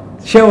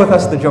 share with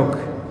us the joke.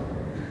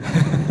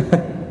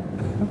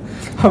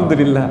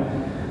 Alhamdulillah.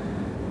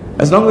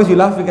 As long as you're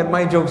laughing at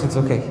my jokes, it's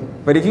okay.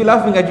 But if you're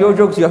laughing at your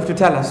jokes, you have to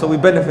tell us, so we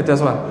benefit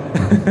as well.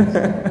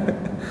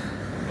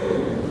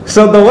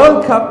 So the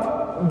World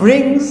Cup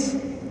brings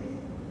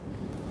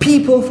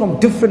people from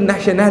different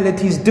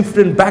nationalities,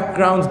 different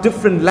backgrounds,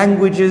 different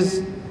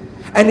languages,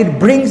 and it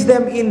brings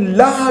them in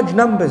large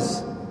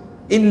numbers.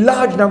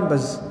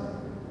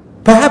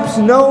 Perhaps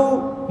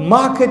no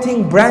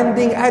marketing,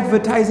 branding,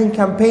 advertising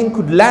campaign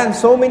could land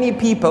so many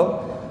people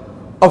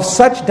of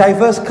such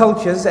diverse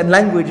cultures and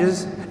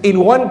languages in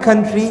one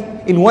country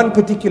in one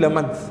particular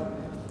month.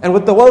 And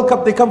with the World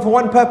Cup, they come for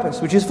one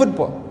purpose, which is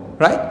football,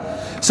 right?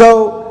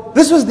 So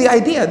this was the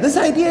idea. This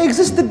idea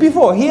existed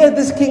before. Here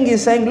this king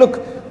is saying,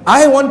 look,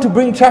 I want to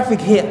bring traffic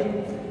here,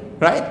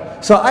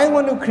 right? So I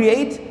want to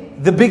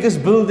create the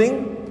biggest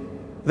building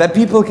that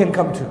people can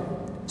come to.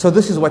 So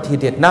this is what he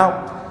did.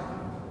 Now,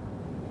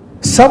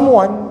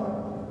 someone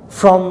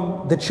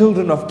from the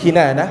children of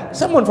Kinana,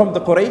 someone from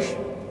the Quraysh,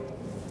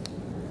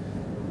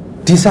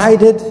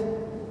 decided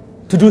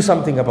to do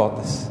something about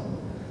this.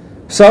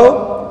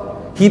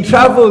 So he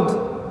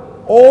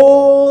traveled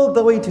all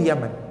the way to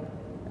Yemen.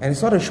 And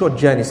it's not a short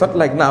journey. It's not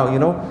like now,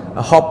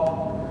 a hop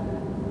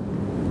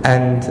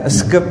and a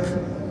skip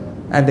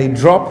and a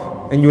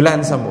drop and you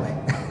land somewhere.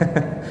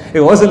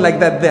 It wasn't like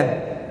that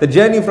then. The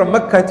journey from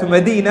Mecca to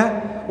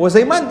Medina was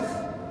a month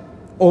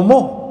or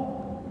more.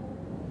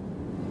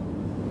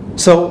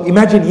 So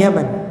imagine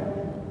Yemen.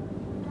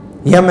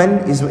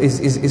 Yemen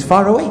is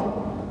far away.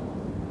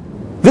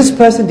 This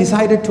person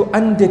decided to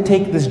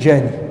undertake this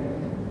journey,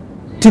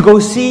 to go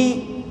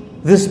see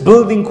this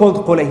building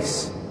called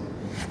Qulais.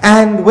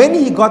 And when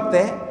he got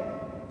there,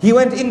 he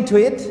went into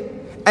it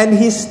and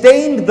he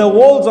stained the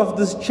walls of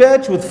this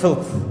church with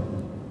filth.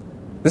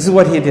 This is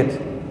what he did.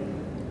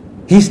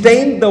 He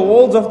stained the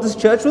walls of this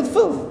church with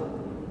filth.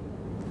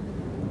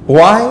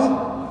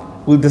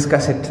 Why? We'll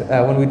discuss it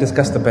when we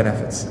discuss the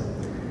benefits.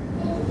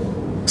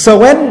 So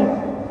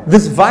when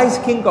this vice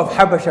king of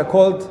Habasha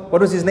called,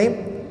 what was his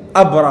name?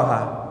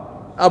 Abraha.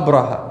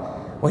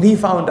 When he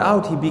found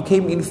out, he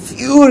became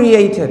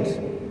infuriated.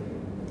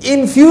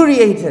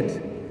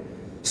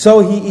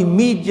 So he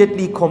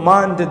immediately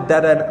commanded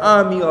that an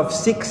army of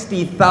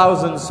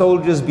 60,000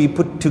 soldiers be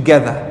put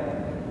together.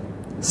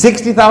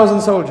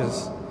 60,000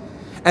 soldiers.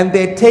 And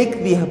they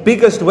take the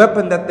biggest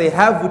weapon that they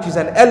have, which is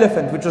an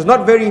elephant, which was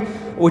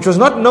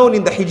not known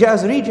in the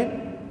Hijaz region.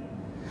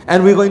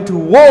 And we're going to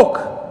walk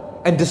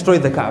and destroy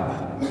the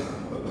Kaaba.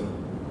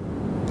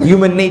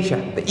 Human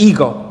nature, the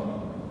ego.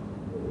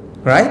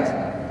 Right?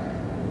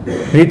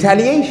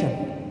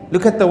 Retaliation.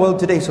 Look at the world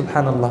today,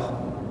 subhanallah.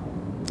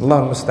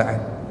 Allah al-Musta'an.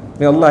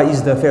 May Allah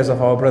ease the affairs of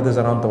our brothers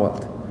around the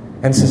world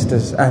and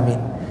sisters.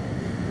 Ameen.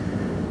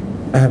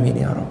 Ameen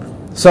ya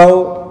Rabb.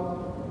 So,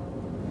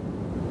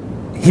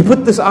 he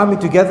put this army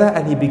together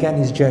and he began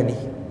his journey.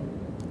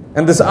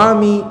 And this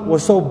army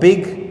was so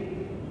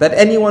big that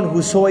anyone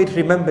who saw it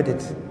remembered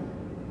it.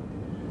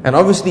 And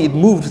obviously it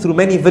moved through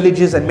many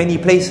villages and many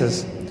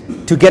places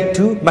to get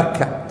to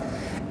Mecca.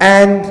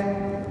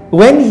 And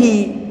when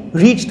he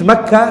reached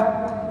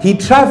Mecca, he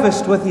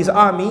traversed with his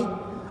army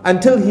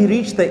until he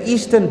reached the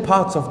eastern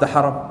parts of the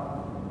Haram.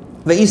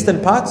 The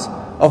eastern parts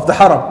of the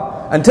Haram.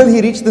 Until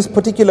he reached this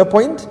particular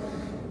point,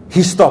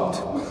 he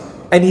stopped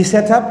and he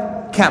set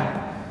up camp.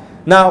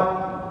 Now,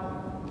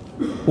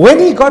 when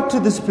he got to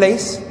this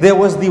place, there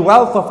was the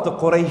wealth of the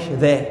Quraysh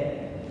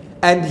there.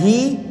 And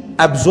he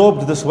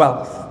absorbed this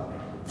wealth.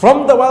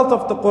 From the wealth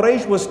of the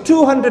Quraysh was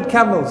 200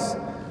 camels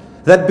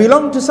that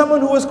belonged to someone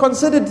who was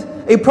considered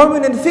a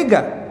prominent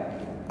figure.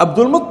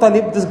 Abdul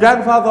Muttalib, this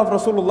grandfather of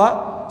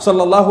Rasulullah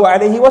sallallahu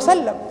alayhi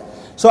wasallam.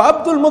 So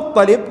Abdul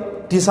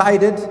Muttalib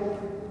decided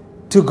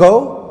to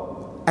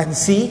go and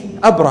see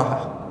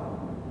Abraha.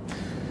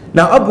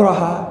 Now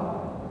Abraha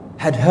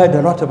had heard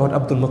a lot about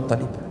Abdul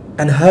Muttalib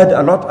and heard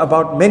a lot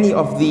about many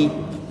of the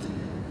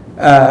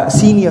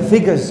senior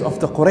figures of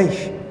the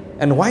Quraysh.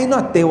 And why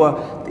not? They were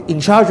in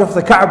charge of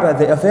the Kaaba,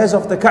 the affairs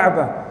of the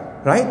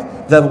Kaaba,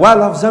 right? The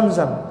well of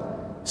Zamzam.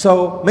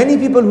 So many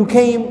people who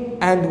came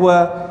and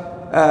were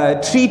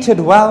treated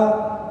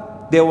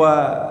well. They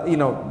were, the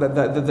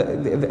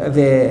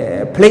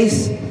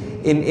place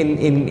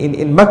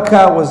in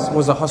Mecca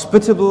was a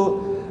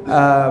hospitable,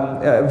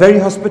 very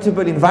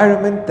hospitable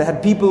environment. They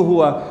had people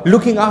who are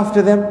looking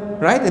after them,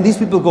 right? And these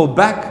people go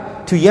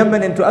back to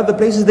Yemen and to other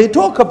places. They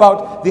talk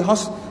about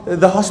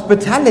the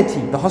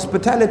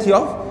hospitality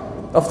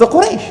of the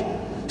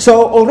Quraysh.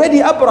 So already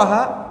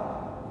Abraha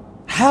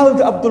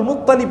held Abdul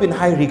Muttalib in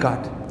high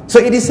regard. So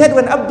it is said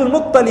when Abdul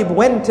Muttalib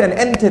went and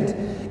entered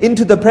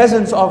into the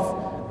presence of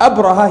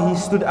Abraha, he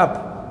stood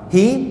up.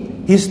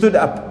 He stood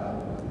up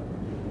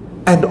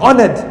and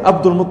honored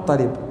Abdul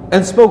Muttalib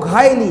and spoke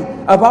highly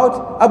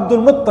about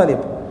Abdul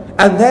Muttalib.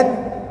 And then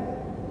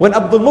when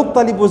Abdul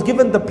Muttalib was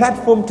given the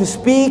platform to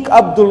speak,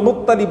 Abdul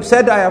Muttalib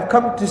said, I have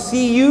come to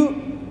see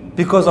you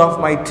because of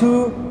my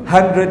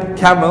 200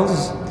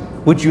 camels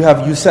which you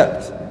have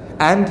usurped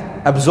and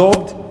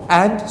absorbed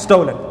and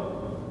stolen.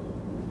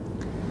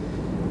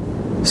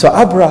 So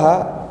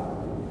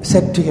Abraha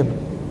said to him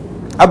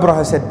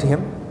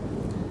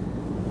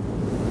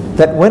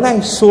that when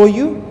I saw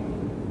you,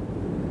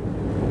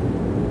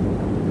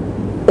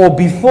 or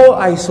before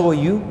I saw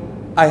you,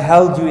 I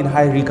held you in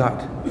high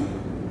regard.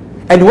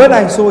 And when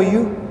I saw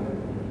you,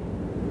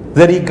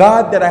 the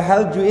regard that I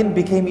held you in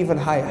became even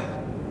higher.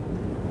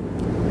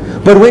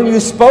 But when you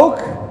spoke,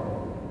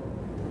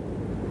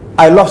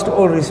 I lost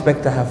all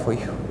respect I have for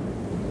you.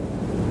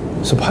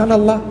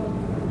 Subhanallah.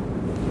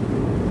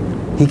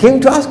 He came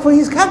to ask for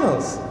his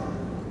camels.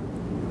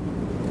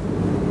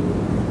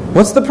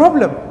 What's the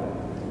problem?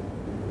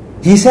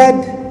 He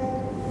said,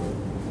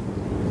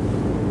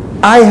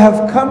 I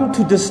have come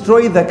to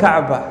destroy the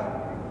Kaaba,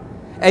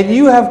 and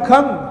you have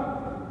come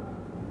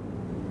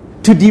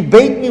to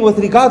debate me with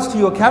regards to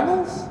your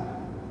camels?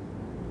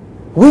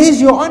 Where is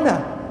your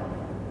honor?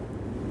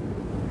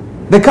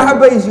 The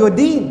Kaaba is your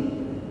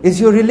deen, is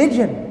your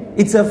religion,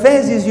 its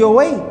affairs is your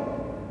way.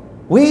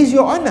 Where is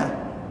your honor?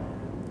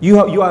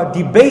 You are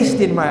debased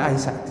in my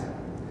eyesight.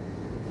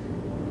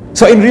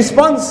 So in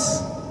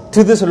response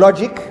to this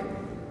logic,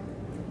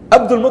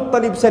 Abdul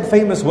Muttalib said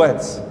famous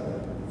words,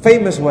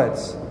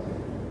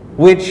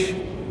 which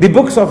the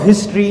books of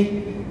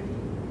history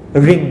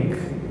ring.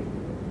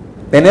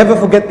 They never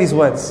forget these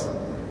words.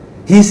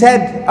 He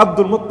said,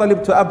 Abdul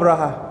Muttalib to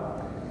Abraha,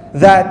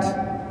 that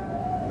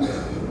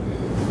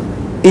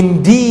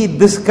indeed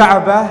this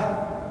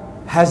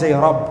Kaaba has a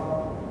Rabb,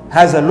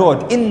 has a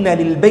Lord. Inna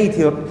lil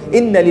bayti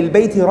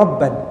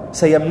rabban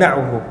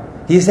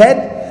sayamna'uhu. He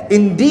said,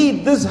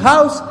 indeed this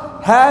house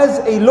has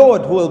a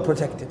Lord who will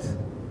protect it.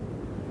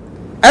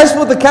 As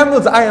for the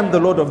camels, I am the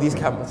Lord of these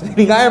camels.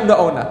 Meaning I am the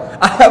owner.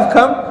 I have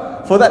come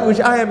for that which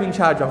I am in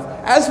charge of.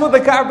 As for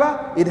the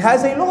Kaaba, it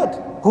has a Lord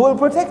who will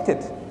protect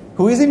it,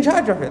 who is in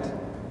charge of it.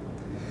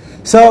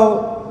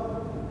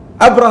 So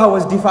Abraha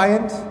was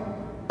defiant.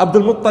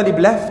 Abdul Muttalib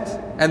left,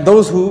 and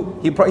those who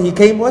he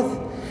came with,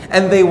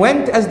 and they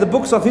went, as the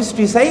books of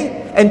history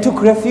say, and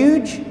took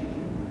refuge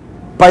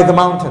by the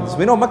mountains.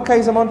 We know Mecca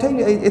is a mountain,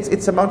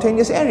 it's a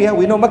mountainous area.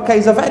 We know Mecca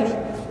is a valley.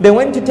 They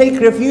went to take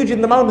refuge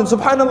in the mountains.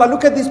 SubhanAllah,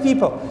 look at these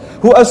people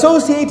who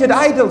associated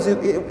idols,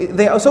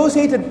 they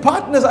associated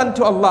partners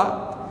unto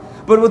Allah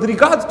But with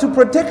regards to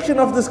protection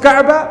of this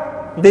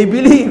Kaaba, they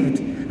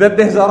believed that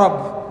there's a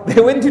Rabb. They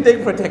went to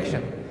take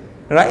protection,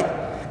 right?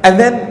 And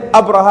then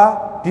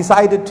Abraha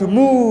decided to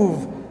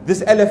move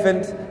this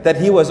elephant that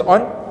he was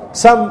on.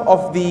 Some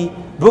of the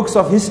books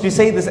of history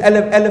say this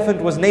elephant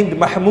was named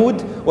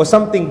Mahmud, or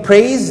something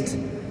praised,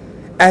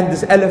 and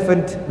this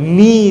elephant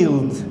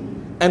kneeled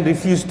and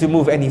refused to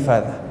move any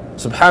further.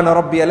 Subhana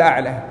Rabbi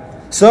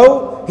al-A'la.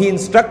 So he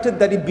instructed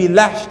that it be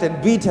lashed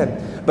and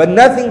beaten, but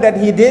nothing that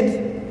he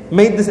did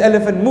made this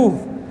elephant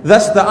move.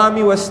 Thus the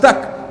army was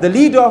stuck. The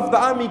leader of the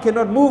army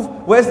cannot move.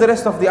 Where's the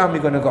rest of the army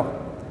going to go?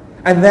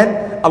 And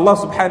then Allah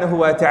subhanahu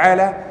wa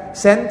ta'ala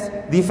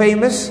sent the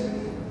famous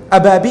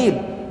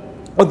ababil,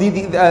 or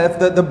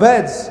the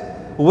birds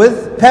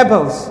with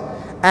pebbles,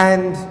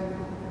 and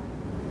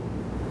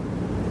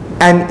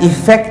an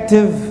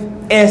effective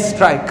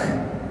airstrike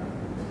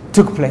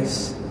took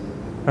place.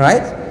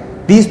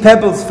 Right? These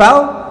pebbles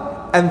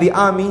fell and the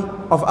army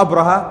of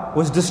Abraha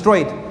was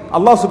destroyed.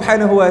 Allah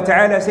subhanahu wa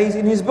ta'ala says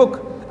in his book,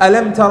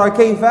 أَلَمْ تَرَ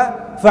كَيْفَ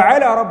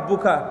فَعَلَ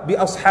رَبُّكَ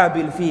بِأَصْحَابِ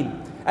الْفِيلِ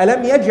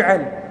أَلَمْ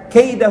يَجْعَلْ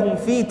كَيْدَهُمْ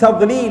فِي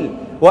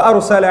تَضْلِيلٍ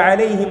وَأَرْسَلَ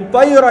عَلَيْهِمْ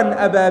طَيْرًا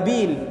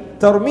أَبَابِيلٍ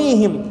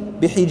تَرْمِيهِمْ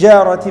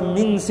بِحِجَارَةٍ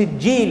مِّن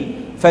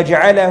سِجِّيلٍ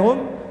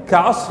فَجْعَلَهُمْ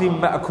كَعَصْفٍ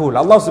مَأْكُولٍ.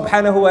 Allah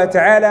subhanahu wa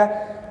ta'ala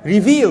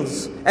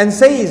reveals and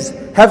says,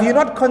 have you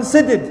not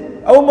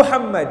considered, O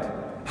Muhammad,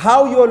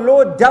 how your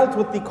Lord dealt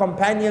with the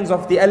companions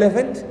of the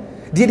elephant?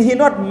 Did he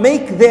not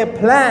make their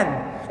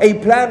plan a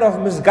plan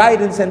of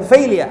misguidance and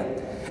failure?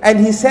 And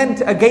he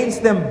sent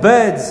against them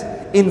birds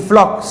in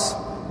flocks,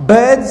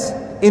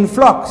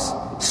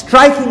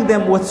 striking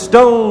them with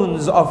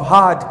stones of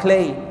hard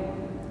clay,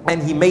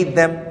 and he made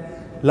them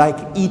like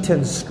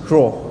eaten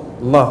straw.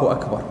 Allahu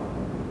Akbar.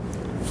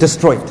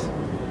 Destroyed.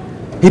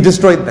 He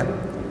destroyed them.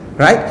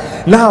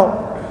 Right?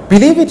 Now,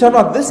 believe it or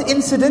not, this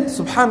incident,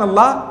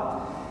 subhanallah,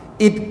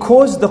 it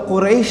caused the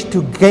Quraysh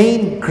to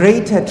gain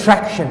greater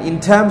traction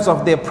in terms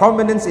of their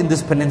prominence in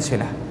this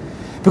peninsula.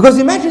 Because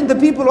imagine the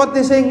people, what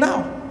they're saying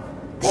now.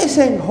 They're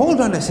saying,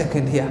 hold on a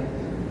second here.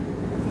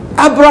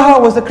 Abraha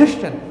was a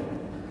Christian.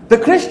 The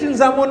Christians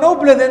are more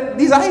nobler than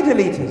these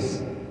idolaters.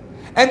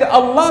 And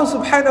Allah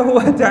subhanahu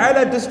wa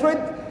ta'ala destroyed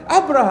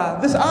Abraha,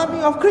 this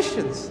army of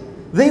Christians.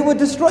 They were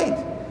destroyed.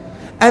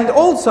 And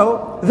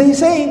also, they're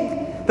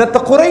saying that the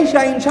Quraysh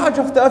are in charge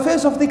of the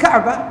affairs of the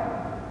Kaaba.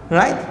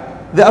 Right?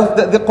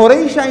 The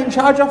Quraysh are in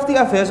charge of the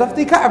affairs of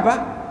the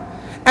Kaaba.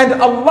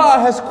 And Allah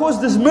has caused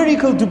this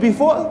miracle to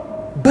befall.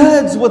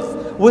 Birds with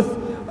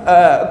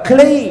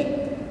clay,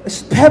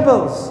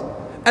 pebbles.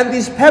 And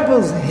these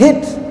pebbles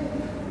hit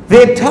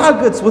their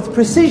targets with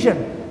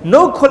precision.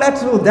 No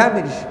collateral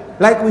damage,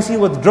 like we see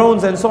with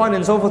drones and so on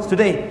and so forth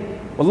today.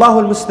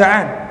 Wallahu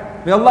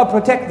al-musta'an. May Allah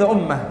protect the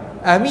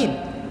ummah. Ameen.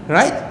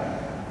 Right?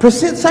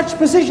 Such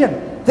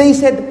precision. They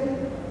said,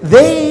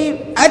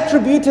 they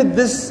attributed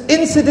this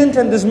incident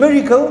and this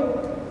miracle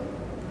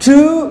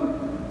to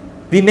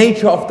the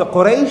nature of the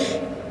Quraysh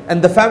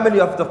and the family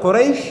of the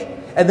Quraysh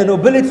and the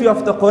nobility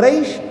of the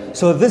Quraysh.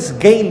 So this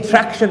gained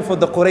traction for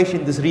the Quraysh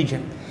in this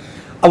region.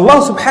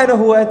 Allah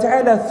subhanahu wa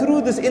ta'ala,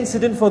 through this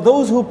incident, for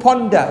those who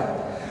ponder,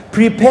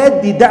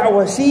 prepared the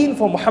da'wah scene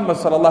for Muhammad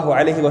sallallahu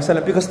alayhi wa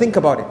sallam. Because think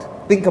about it.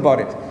 Think about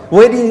it.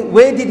 Where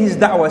did his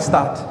da'wah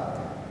start?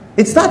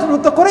 It started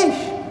with the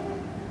Quraysh.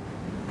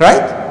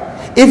 Right?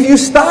 If you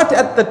start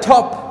at the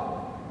top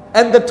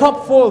and the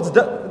top falls,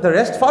 the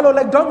rest follow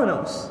like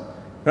dominoes.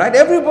 Right?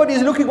 Everybody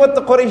is looking what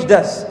the Quraysh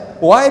does.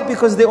 Why?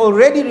 Because they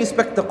already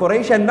respect the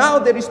Quraysh, and now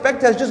their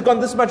respect has just gone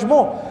this much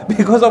more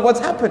because of what's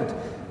happened.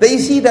 They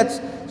see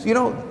that,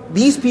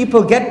 these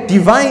people get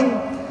divine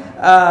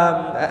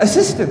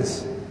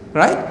assistance.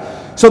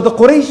 Right? So the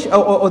Quraysh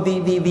or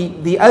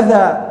the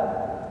other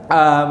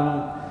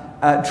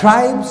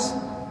tribes,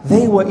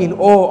 they were in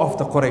awe of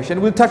the Quraysh.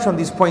 And we'll touch on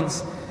these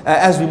points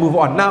as we move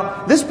on.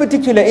 Now, this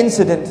particular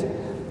incident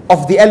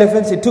of the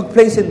elephants, it took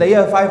place in the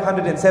year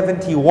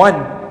 571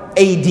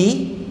 AD,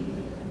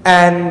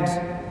 and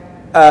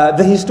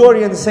the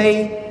historians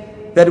say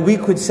that we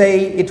could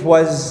say it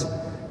was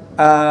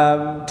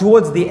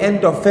towards the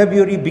end of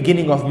February,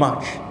 beginning of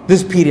March,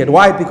 this period.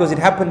 Why? Because it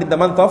happened in the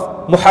month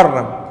of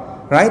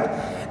Muharram, right?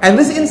 And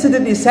this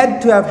incident is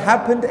said to have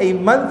happened a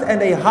month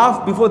and a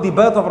half before the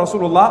birth of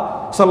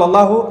Rasulullah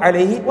sallallahu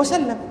alayhi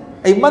wasallam.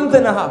 A month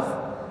and a half.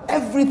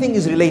 Everything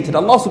is related.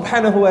 Allah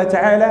subhanahu wa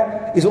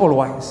ta'ala is all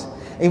wise.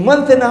 A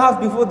month and a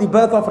half before the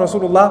birth of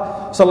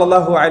Rasulullah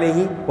sallallahu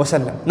alayhi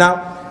wasallam.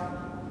 Now,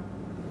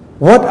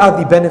 what are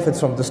the benefits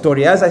from the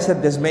story? As I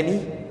said, there's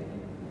many.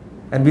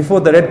 And before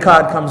the red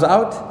card comes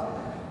out,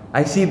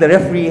 I see the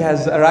referee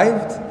has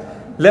arrived.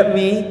 Let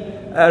me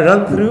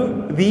run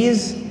through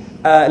these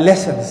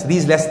lessons.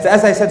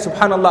 As I said,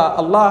 subhanallah,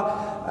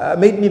 Allah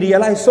made me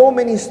realize so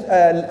many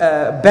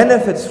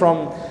benefits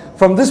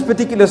from this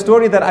particular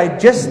story that I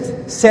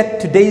just set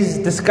today's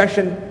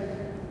discussion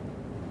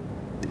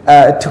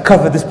to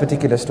cover this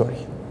particular story.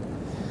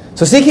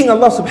 So seeking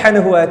Allah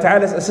subhanahu wa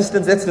ta'ala's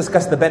assistance, let's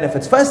discuss the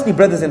benefits. Firstly,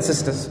 brothers and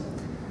sisters,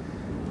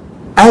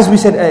 As we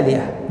said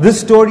earlier, this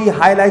story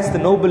highlights the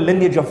noble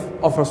lineage of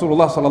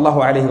Rasulullah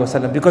sallallahu alaihi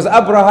wasallam. Because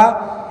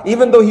Abraha,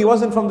 even though he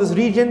wasn't from this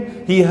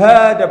region, he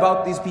heard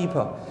about these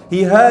people.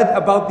 He heard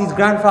about these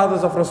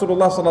grandfathers of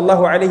Rasulullah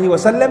sallallahu alaihi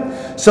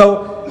wasallam.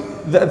 So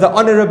the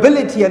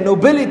honorability and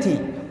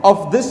nobility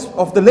of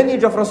the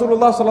lineage of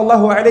Rasulullah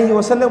sallallahu alaihi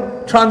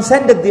wasallam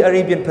transcended the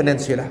Arabian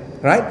Peninsula,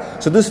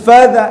 right? So this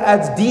further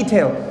adds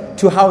detail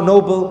to how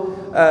noble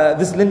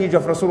this lineage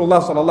of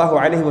Rasulullah sallallahu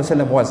alaihi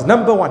wasallam was.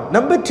 Number one.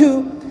 Number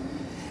two,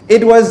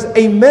 it was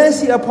a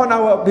mercy upon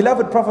our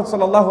beloved Prophet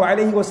sallallahu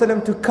alaihi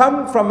wasallam to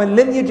come from a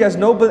lineage as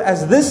noble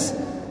as this,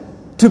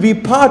 to be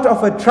part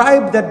of a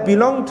tribe that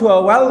belonged to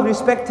a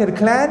well-respected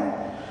clan.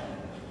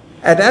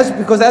 And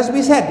because as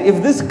we said,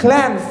 if this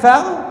clan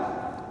fell,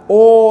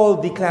 all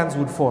the clans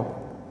would fall,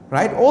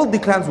 right? All the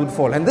clans would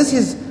fall. And this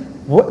is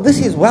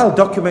well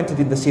documented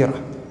in the seerah.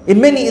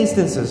 In many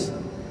instances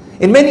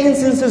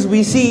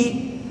we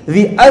see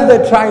the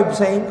other tribe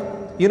saying,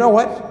 you know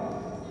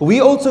what? We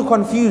also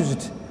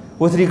confused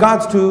with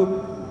regards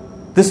to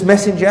this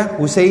messenger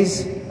who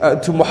says,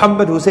 to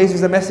Muhammad who says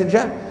he's a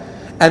messenger,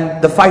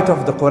 and the fight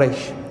of the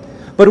Quraysh.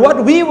 But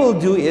what we will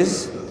do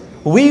is,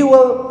 we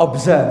will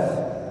observe.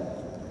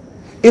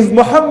 If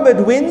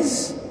Muhammad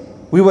wins,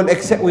 we will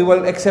accept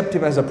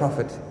him as a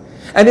prophet.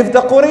 And if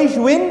the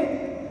Quraysh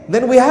win,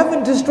 then we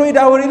haven't destroyed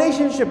our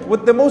relationship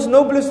with the most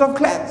noblest of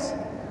clans.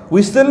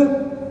 We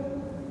still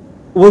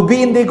will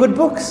be in their good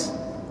books,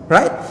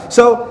 right?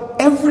 So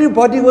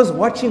everybody was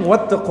watching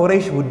what the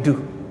Quraysh would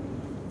do.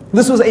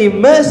 This was a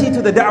mercy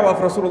to the da'wah of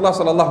Rasulullah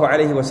sallallahu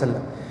alaihi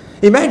wasallam.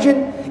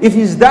 Imagine if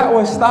his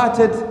da'wah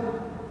started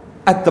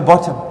at the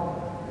bottom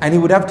and he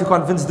would have to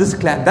convince this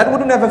clan. That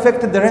wouldn't have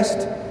affected the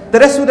rest. The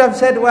rest would have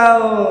said,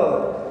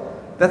 well,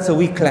 that's a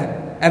weak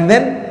clan. And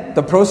then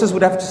the process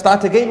would have to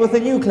start again with a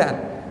new clan.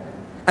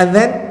 And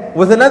then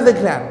with another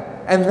clan.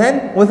 And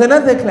then with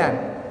another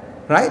clan.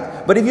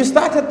 Right? But if you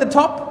start at the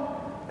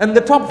top and the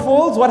top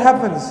falls, what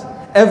happens?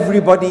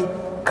 Everybody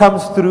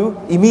comes through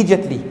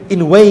immediately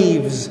in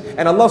waves.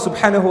 And Allah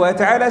subhanahu wa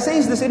ta'ala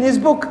says this in His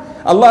book.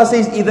 Allah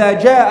says,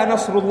 إِذَا جَاءَ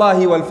نَصْرُ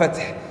اللَّهِ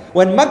وَالْفَتْحِ.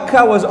 When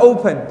Makkah was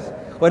opened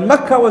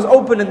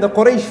and the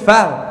Quraysh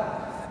fell,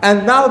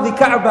 and now the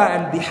Kaaba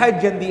and the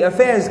Hajj and the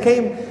affairs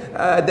came,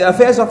 the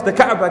affairs of the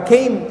Kaaba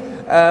came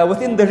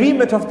within the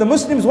remit of the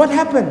Muslims, what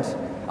happened?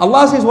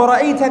 Allah says,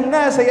 وَرَأَيْتَ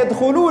النَّاسَ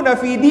يَدْخُلُونَ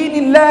فِي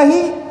دِينِ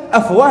اللَّهِ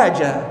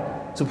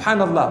أَفْوَاجًا.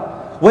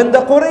 Subhanallah. When the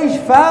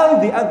Quraysh fell,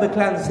 the other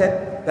clans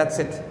said, that's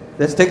it.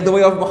 Let's take the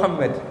way of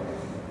Muhammad.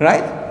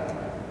 Right?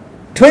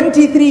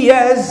 23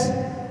 years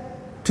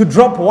to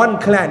drop one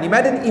clan.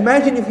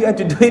 Imagine if you had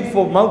to do it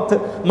for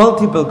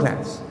multiple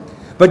clans.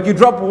 But you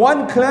drop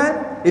one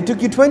clan, it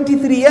took you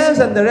 23 years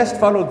and the rest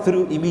followed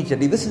through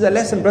immediately. This is a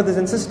lesson, brothers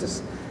and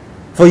sisters,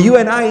 for you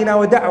and I in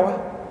our da'wah.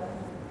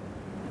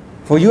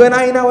 For you and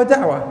I in our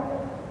da'wah.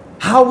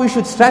 How we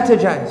should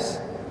strategize.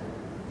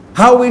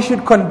 How we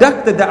should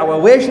conduct the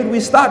da'wah. Where should we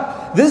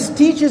start? This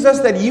teaches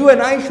us that you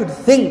and I should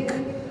think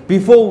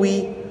before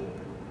we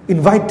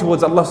invite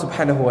towards Allah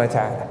subhanahu wa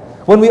ta'ala.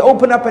 When we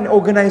open up an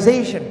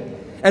organization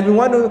and we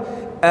want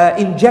to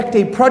inject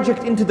a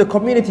project into the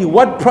community,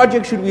 what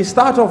project should we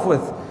start off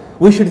with?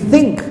 We should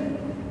think.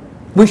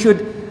 We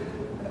should,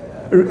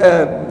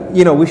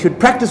 we should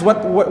practice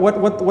what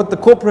the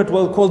corporate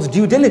world calls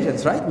due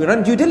diligence, right? We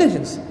run due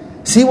diligence.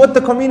 See what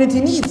the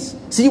community needs.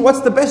 See what's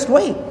the best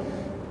way.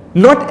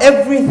 Not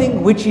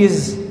everything which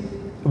is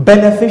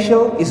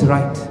beneficial is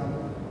right.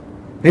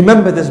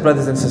 Remember this,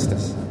 brothers and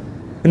sisters.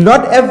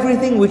 Not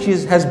everything which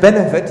has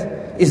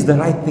benefit is the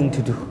right thing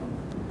to do.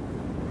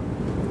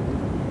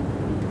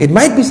 It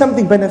might be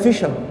something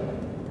beneficial,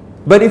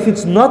 but if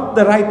it's not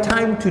the right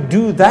time to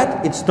do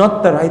that, it's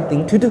not the right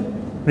thing to do.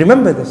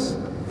 Remember this,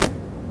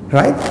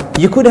 right?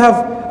 You could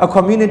have a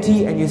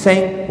community and you're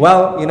saying,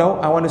 well,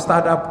 I want to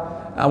start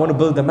up, I want to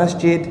build a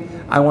masjid,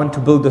 I want to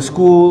build a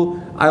school,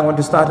 I want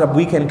to start up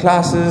weekend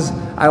classes,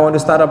 I want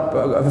to start up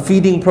a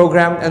feeding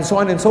program, and so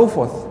on and so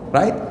forth,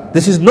 right?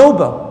 This is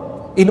noble.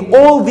 In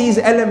all these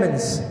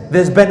elements,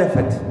 there's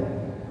benefit.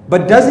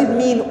 But does it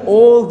mean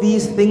all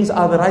these things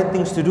are the right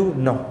things to do?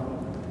 No.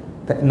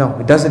 No,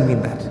 it doesn't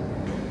mean that.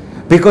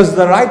 Because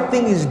the right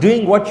thing is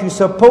doing what you're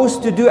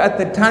supposed to do at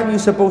the time you're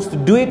supposed to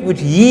do it,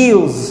 which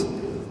yields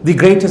the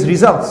greatest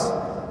results.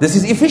 This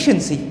is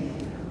efficiency.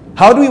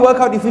 How do we work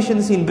out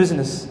efficiency in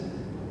business?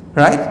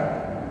 Right?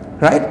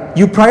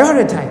 You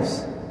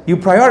prioritize.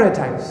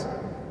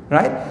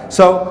 Right?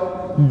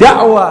 So,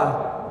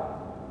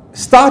 da'wah,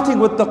 starting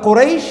with the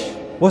Quraysh,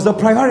 was a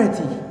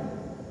priority.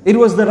 It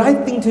was the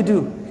right thing to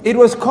do. It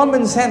was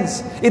common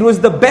sense. It was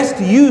the best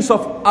use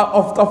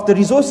of the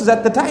resources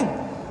at the time.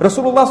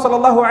 Rasulullah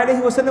sallallahu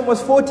alaihi wasallam was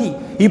 40.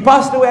 He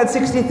passed away at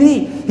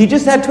 63. He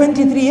just had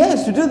 23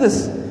 years to do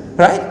this.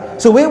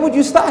 Right? So where would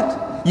you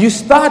start? You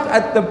start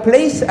at the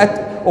place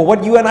or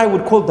what you and I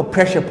would call the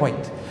pressure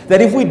point.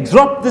 That if we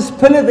drop this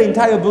pillar, the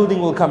entire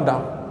building will come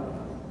down.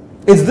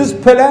 It's this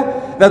pillar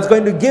that's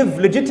going to give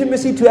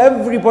legitimacy to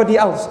everybody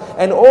else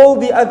and all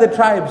the other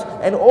tribes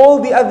and all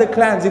the other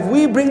clans. If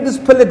we bring this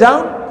pillar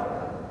down,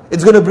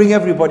 it's going to bring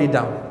everybody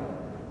down.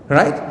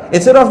 Right?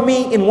 Instead of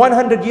me in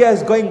 100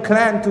 years going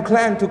clan to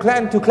clan to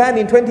clan to clan,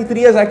 in 23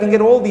 years I can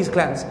get all these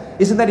clans.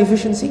 Isn't that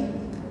efficiency?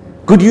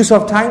 Good use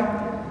of time,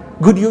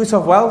 good use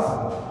of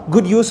wealth,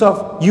 good use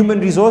of human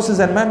resources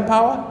and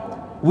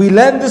manpower. We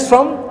learn this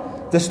from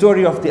the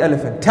story of the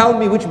elephant. Tell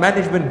me which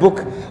management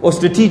book or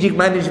strategic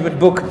management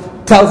book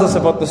tells us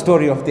about the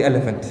story of the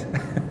elephant.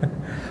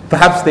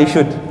 Perhaps they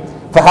should.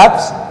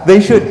 Perhaps they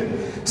should.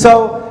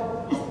 So,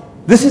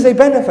 this is a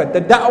benefit,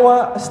 the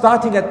da'wah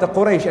starting at the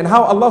Quraysh, and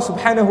how Allah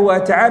subhanahu wa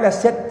ta'ala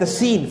set the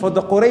scene for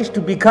the Quraysh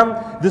to become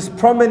this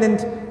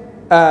prominent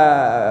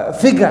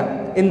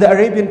figure in the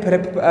Arabian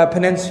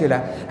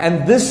Peninsula.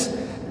 And this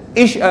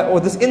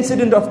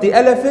incident of the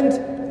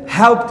elephant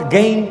helped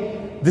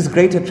gain this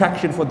great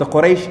attraction for the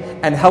Quraysh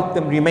and helped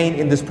them remain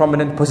in this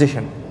prominent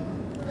position.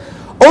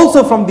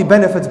 Also from the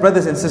benefits,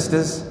 brothers and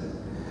sisters,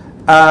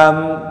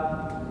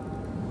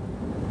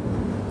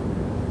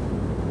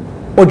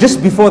 or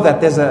just before that,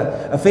 there's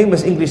a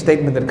famous English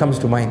statement that comes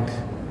to mind.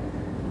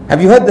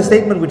 Have you heard the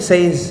statement which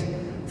says,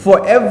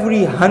 for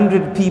every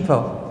 100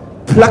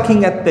 people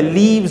plucking at the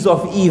leaves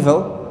of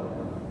evil,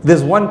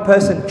 there's one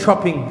person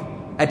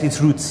chopping at its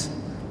roots?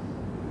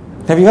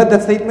 Have you heard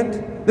that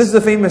statement? This is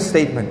a famous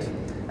statement,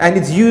 and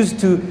it's used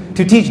to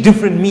teach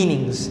different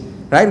meanings.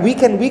 Right? We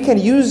can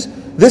use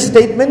this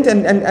statement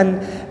and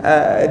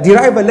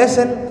derive a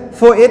lesson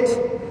for it,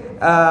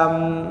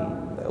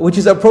 which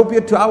is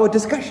appropriate to our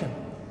discussion.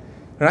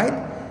 Right?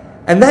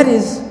 And that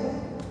is,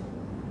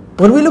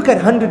 when we look at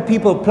 100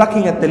 people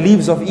plucking at the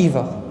leaves of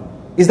evil,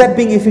 is that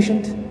being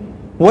efficient?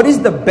 What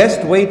is the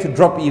best way to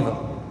drop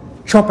evil?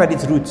 Chop at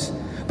its roots.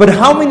 But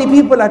how many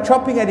people are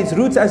chopping at its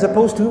roots as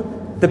opposed to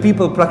the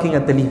people plucking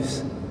at the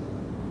leaves?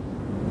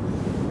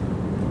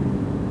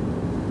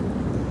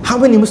 How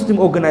many Muslim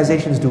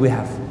organizations do we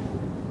have?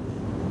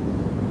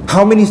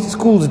 How many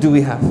schools do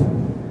we have?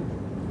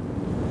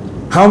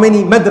 How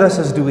many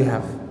madrasas do we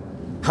have?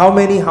 How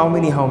many?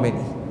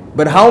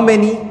 But how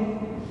many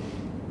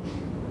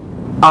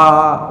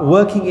are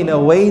working in a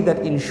way that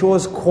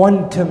ensures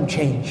quantum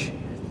change?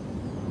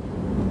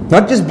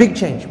 Not just big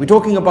change. We're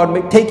talking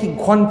about taking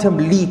quantum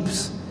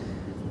leaps.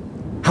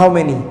 How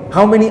many?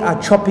 How many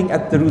are chopping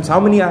at the roots? How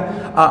many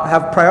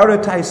have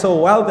prioritized so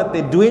well that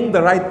they're doing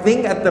the right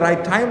thing at the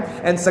right time,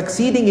 and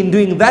succeeding in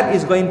doing that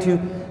is going to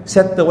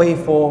set the way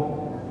for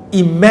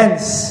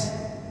immense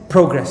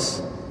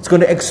progress. It's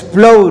going to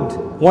explode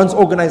one's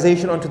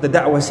organization onto the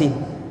da'wah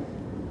scene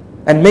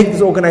and make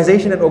this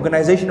organization an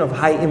organization of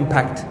high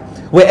impact,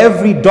 where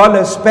every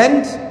dollar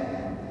spent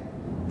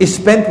is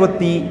spent with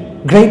the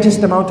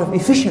greatest amount of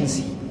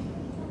efficiency.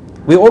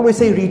 We always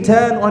say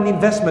return on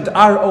investment,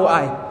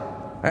 ROI.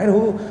 Right?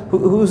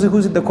 Who's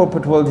in the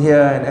corporate world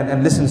here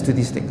and listens to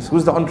these things?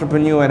 Who's the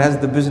entrepreneur and has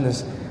the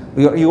business?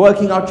 You're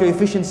working out your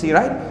efficiency,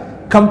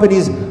 right?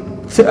 Companies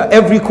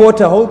every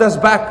quarter hold us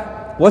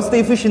back. What's the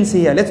efficiency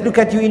here? Let's look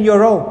at you in your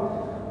role.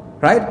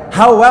 Right?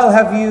 How well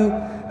have you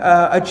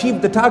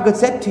achieved the target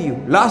set to you?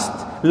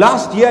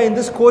 Last year in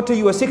this quarter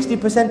you were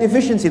 60%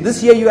 efficiency.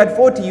 This year you had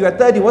 40, you had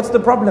 30. What's the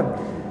problem?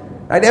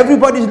 Right?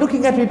 Everybody's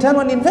looking at return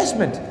on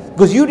investment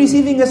because you're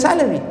receiving a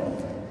salary.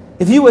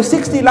 If you were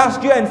 60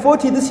 last year and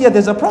 40 this year,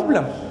 there's a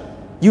problem.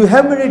 You're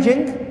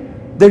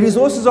hemorrhaging the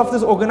resources of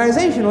this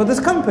organization or this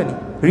company.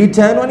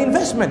 Return on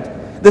investment.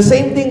 The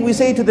same thing we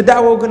say to the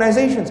da'wah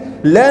organizations.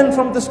 Learn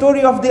from the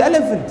story of the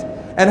elephant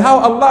and how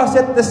Allah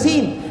set the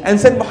scene and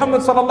sent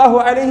Muhammad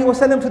sallallahu alayhi wa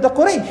sallam to the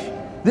Quraysh.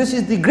 This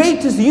is the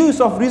greatest use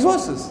of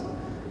resources.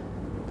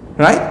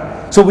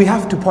 Right? So we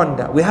have to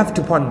ponder. We have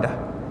to ponder.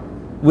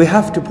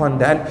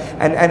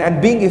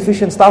 And being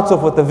efficient starts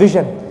off with a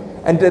vision.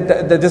 And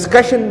the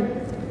discussion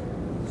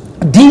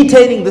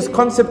detailing this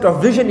concept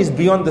of vision is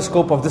beyond the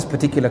scope of this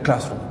particular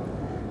classroom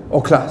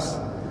or class.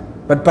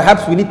 But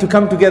perhaps we need to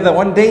come together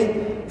one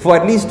day for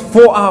at least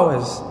 4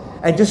 hours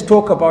and just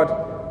talk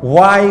about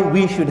why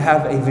we should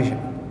have a vision.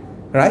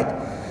 Right?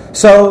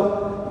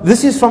 So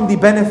this is from the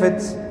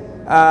benefits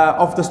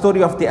of the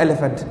story of the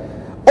elephant.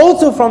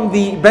 Also from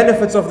the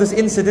benefits of this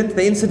incident,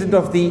 the incident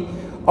of the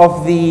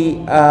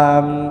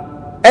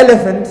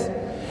elephant,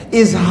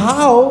 is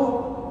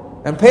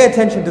how, and pay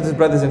attention to this,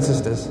 brothers and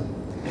sisters,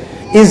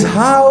 is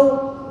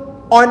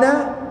how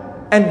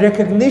honor and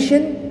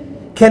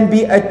recognition can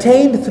be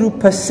attained through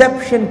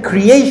perception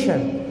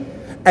creation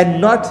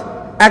and not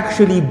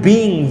actually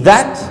being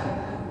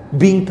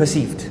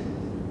perceived.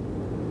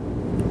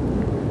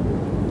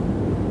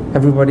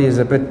 Everybody is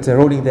a bit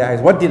rolling their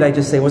eyes. What did I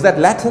just say? Was that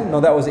Latin?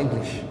 No, that was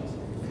English.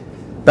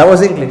 That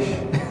was English.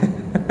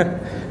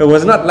 It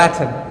was not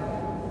Latin.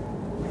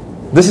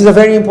 This is a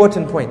very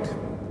important point.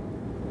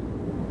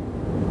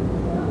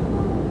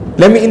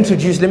 Let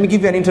me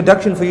give you an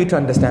introduction for you to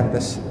understand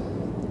this.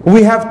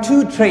 We have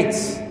two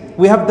traits.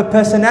 We have the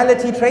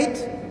personality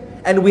trait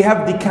and we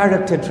have the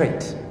character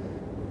trait.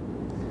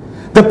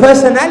 The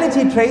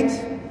personality trait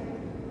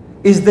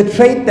is the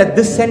trait that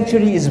this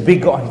century is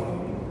big on.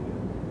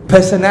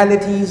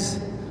 Personalities,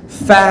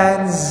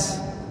 fads,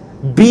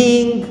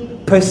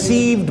 being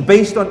perceived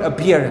based on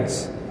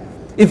appearance.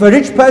 If a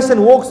rich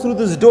person walks through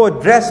this door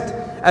dressed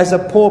as a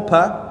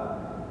pauper,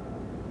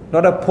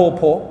 not a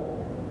pawpaw.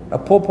 A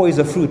pawpaw is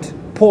a fruit.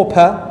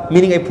 Pauper,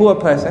 meaning a poor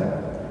person.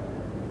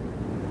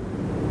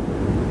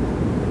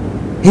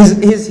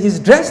 He's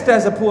dressed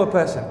as a poor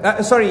person.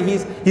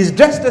 He's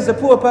dressed as a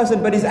poor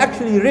person, but he's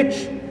actually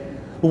rich.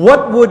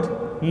 What would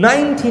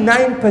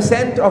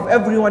 99% of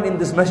everyone in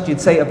this masjid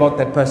say about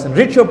that person?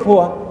 Rich or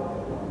poor?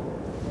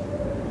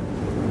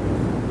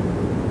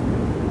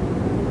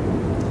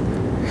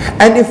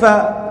 And if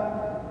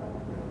a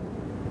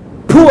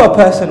poor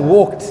person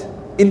walked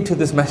into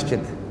this masjid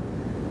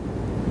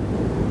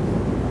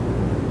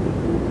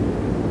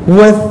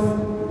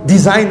with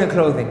designer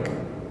clothing,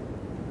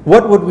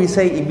 what would we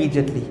say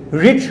immediately?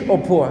 Rich or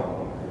poor?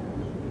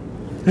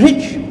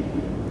 Rich.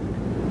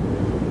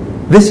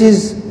 This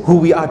is who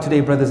we are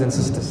today, brothers and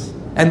sisters.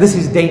 And this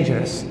is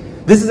dangerous.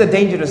 This is a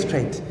dangerous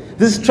trait.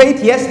 This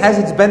trait, yes, has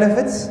its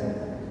benefits.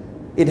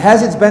 It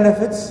has its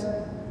benefits,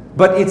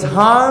 but its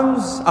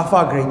harms are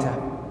far greater.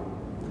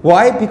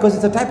 Why? Because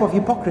it's a type of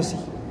hypocrisy.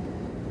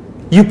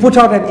 You put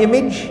out an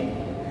image,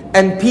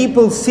 and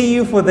people see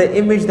you for the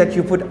image that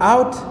you put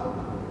out,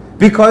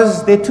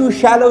 because they're too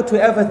shallow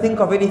to ever think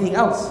of anything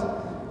else.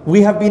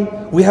 We have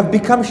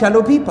become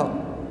shallow people,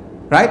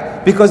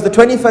 right? Because the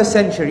 21st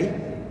century,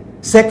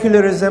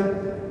 secularism,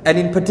 and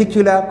in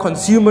particular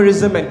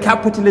consumerism and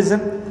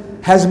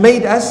capitalism has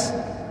made us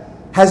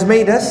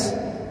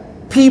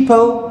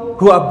people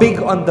who are big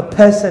on the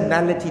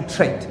personality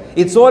trait.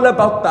 It's all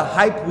about the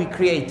hype we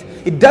create.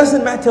 It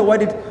doesn't matter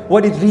what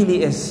it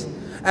really is.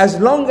 As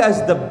long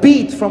as the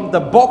beat from the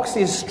box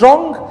is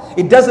strong,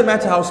 it doesn't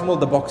matter how small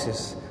the box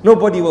is.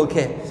 Nobody will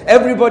care.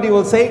 Everybody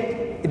will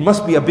say, it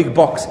must be a big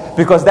box,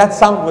 because that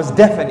sound was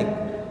deafening.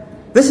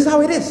 This is how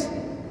it is.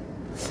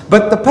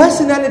 But the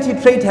personality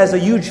trait has a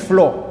huge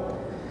flaw.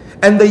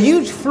 And the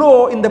huge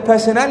flaw in the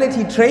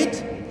personality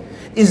trait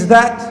is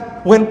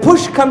that when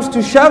push comes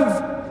to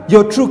shove,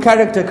 your true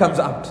character comes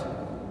out.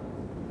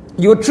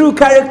 Your true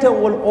character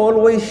will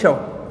always show.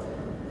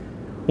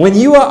 When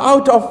you are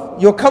out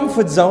of your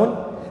comfort zone,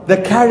 the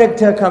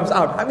character comes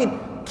out. I mean,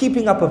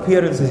 keeping up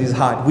appearances is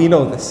hard. We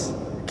know this.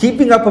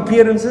 Keeping up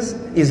appearances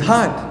is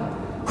hard.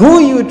 Who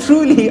you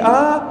truly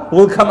are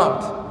will come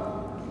out.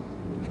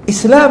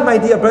 Islam, my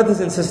dear brothers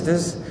and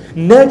sisters,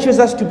 nurtures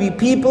us to be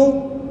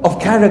people of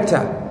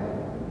character.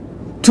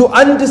 To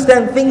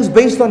understand things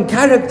based on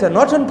character,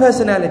 not on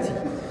personality.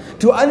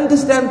 To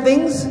understand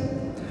things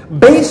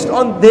based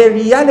on their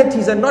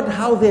realities and not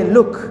how they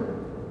look.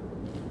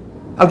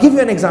 I'll give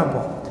you an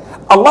example.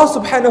 Allah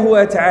subhanahu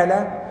wa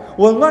ta'ala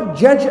will not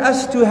judge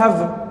us to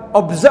have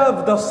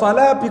observed the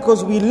salah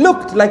because we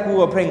looked like we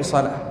were praying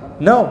salah.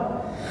 No.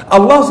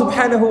 Allah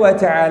subhanahu wa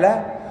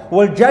ta'ala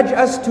will judge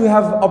us to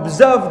have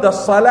observed the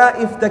salah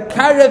if the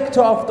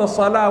character of the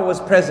salah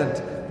was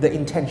present. The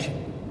intention.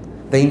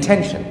 The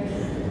intention.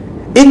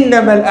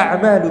 إِنَّمَا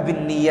الْأَعْمَالُ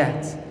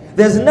بِالنِّيَّاتِ.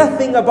 There's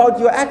nothing about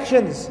your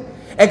actions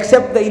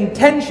except the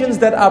intentions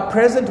that are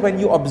present when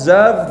you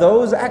observe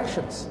those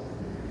actions.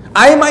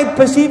 I might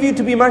perceive you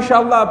to be,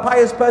 mashallah, a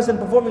pious person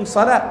performing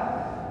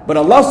salah, but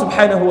Allah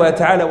subhanahu wa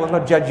ta'ala will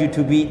not judge you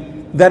to be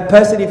that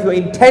person if your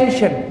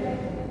intention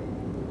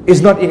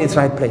is not in its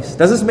right place.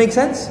 Does this make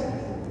sense?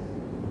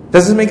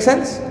 Does this make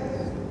sense?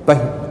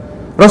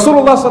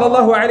 Rasulullah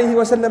sallallahu alayhi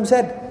wa sallam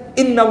said,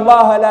 إِنَّ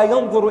اللَّهَ لَا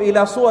يَنْظُرُ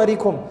إِلَى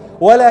صُوَرِكُمْ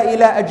وَلَا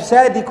إِلَى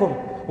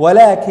أَجْسَادِكُمْ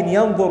وَلَكِنْ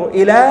يَنْظُرُ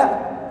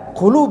إِلَى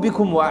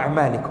قُلُوبِكُمْ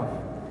وَأَعْمَالِكُمْ.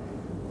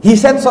 He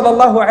said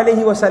sallallahu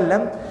alayhi wa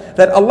sallam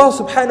that Allah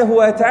subhanahu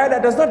wa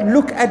ta'ala does not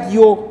look at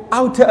your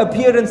outer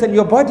appearance and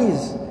your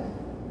bodies.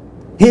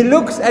 He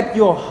looks at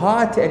your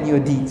heart and your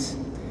deeds.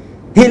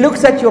 He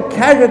looks at your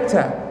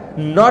character,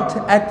 not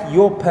at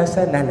your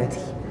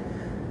personality.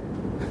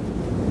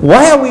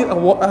 Why are we,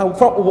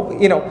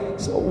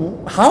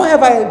 how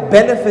have I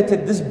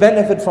benefited this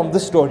benefit from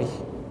this story?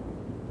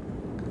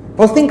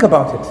 Well, think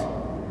about it.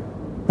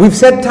 We've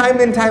said time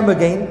and time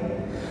again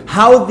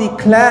how the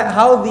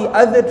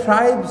other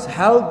tribes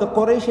held the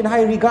Quraysh in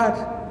high regard.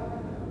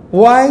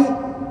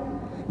 Why?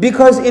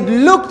 Because it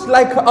looked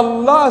like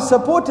Allah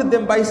supported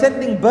them by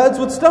sending birds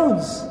with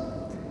stones.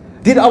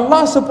 Did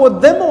Allah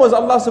support them, or was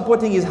Allah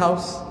supporting His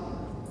house?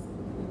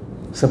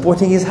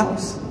 Supporting His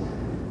house.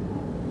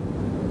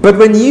 But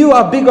when you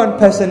are big on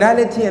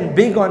personality and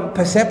big on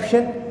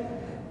perception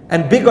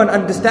and big on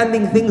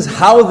understanding things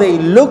how they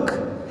look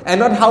and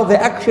not how they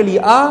actually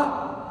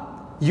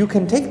are, you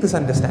can take this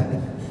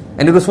understanding.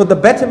 And it was for the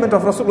betterment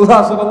of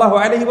Rasulullah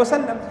sallallahu alaihi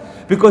wasallam,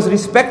 because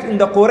respect in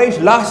the Quraysh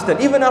lasted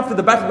even after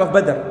the Battle of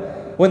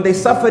Badr, when they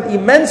suffered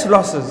immense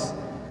losses.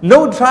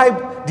 No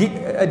tribe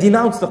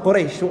denounced the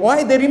Quraysh.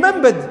 Why? They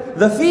remembered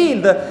the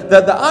field,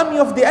 the army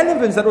of the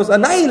elephants that was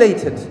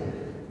annihilated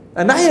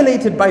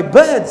by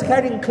birds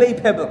carrying clay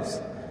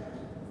pebbles.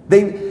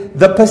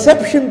 The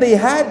perception they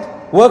had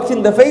worked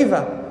in the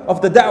favor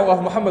of the da'wah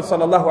of Muhammad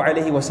sallallahu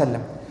alaihi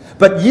wasallam.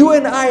 But you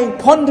and I,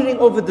 pondering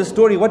over the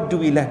story, what do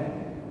we learn?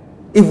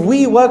 If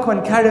we work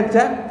on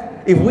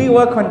character,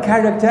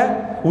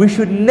 we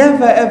should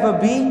never ever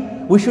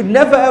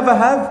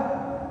have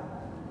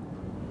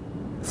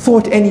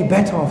thought any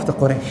better of the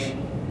Quraysh,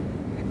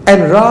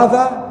 and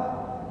rather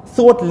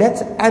thought,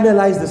 let's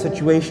analyze the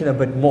situation a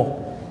bit more.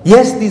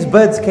 Yes, these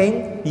birds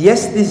came.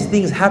 Yes, these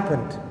things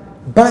happened.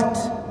 But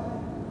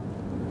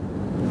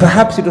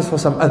perhaps it was for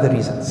some other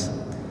reasons.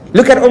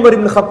 Look at Umar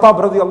ibn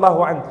Khattab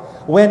radiallahu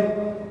anhu, when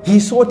he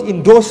sought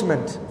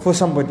endorsement for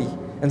somebody.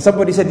 And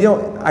somebody said,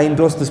 I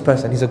endorse this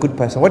person, he's a good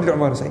person. What did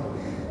Umar say?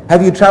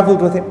 Have you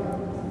traveled with him?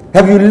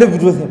 Have you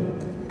lived with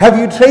him? Have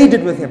you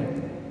traded with him?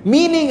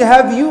 Meaning,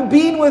 have you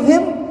been with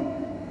him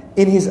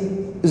in his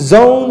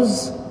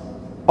zones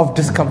of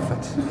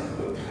discomfort?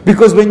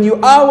 Because when you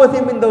are with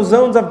him in those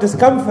zones of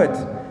discomfort,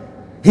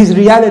 his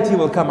reality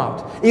will come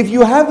out. If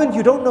you haven't,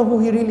 you don't know who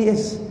he really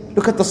is.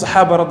 Look at the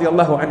Sahaba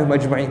radiallahu anhum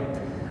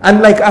ajma'in.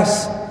 Unlike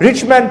us,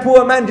 rich man,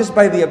 poor man, just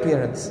by the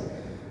appearance.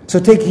 So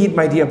take heed,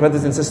 my dear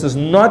brothers and sisters.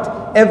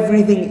 Not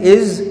everything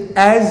is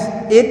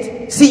as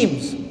it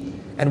seems.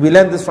 And we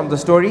learn this from the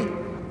story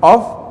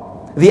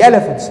of the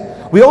elephants.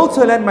 We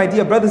also learn, my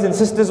dear brothers and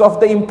sisters, of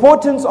the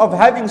importance of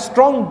having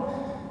strong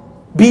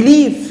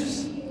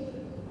beliefs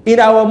in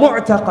our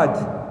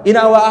mu'taqad, in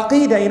our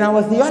aqidah, in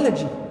our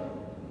theology.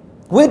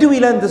 Where do we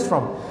learn this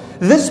from?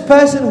 This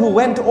person who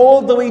went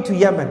all the way to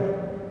Yemen,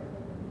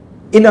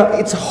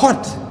 it's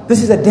hot,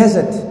 this is a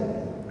desert,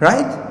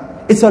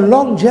 right? It's a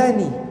long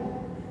journey.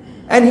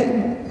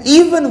 And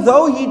even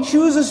though he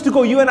chooses to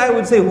go, you and I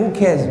would say, who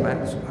cares,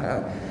 man?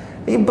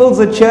 He builds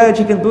a church,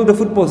 he can build a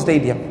football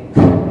stadium.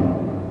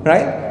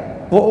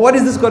 Right? What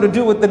is this got to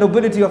do with the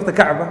nobility of the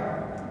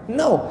Kaaba?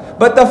 No.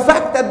 But the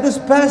fact that this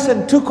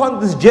person took on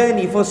this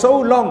journey for so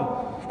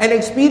long and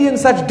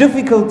experienced such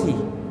difficulty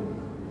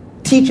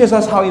teaches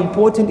us how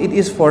important it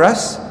is for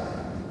us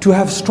to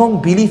have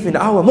strong belief in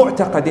our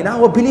mu'taqad, in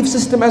our belief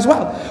system as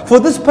well. For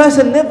this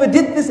person never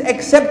did this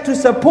except to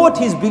support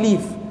his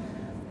belief.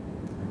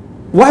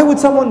 Why would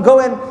someone go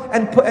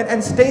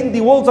and stain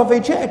the walls of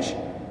a church?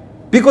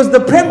 Because the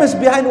premise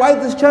behind why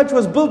this church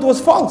was built was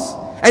false.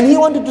 And he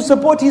wanted to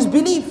support his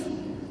belief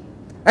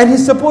and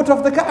his support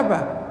of the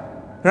Kaaba.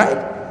 Right?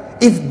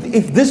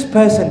 If this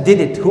person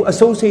did it, who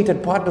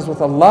associated partners with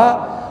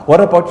Allah,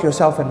 what about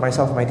yourself and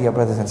myself, my dear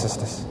brothers and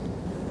sisters?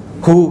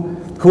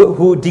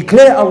 Who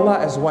declare Allah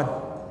as one.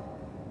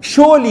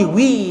 Surely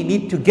we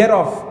need to get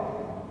off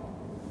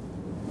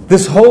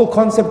this whole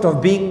concept of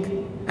being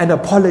an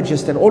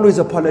apologist and always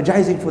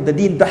apologizing for the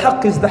deen. The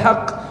haqq is the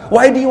haqq.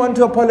 Why do you want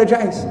to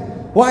apologize?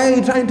 Why are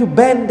you trying to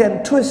bend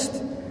and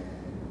twist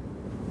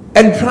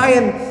and try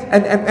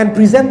and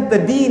present the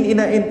deen in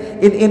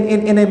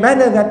a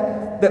manner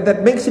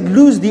that makes it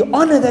lose the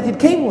honor that it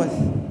came with?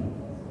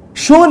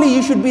 Surely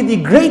you should be the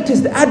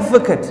greatest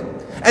advocate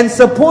and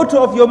supporter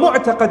of your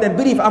mu'taqad and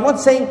belief. I'm not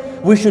saying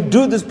we should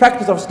do this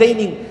practice of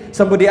staining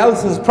somebody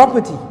else's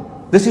property.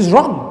 This is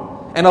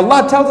wrong. And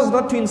Allah tells us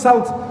not to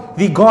insult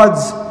the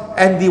gods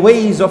and the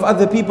ways of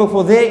other people,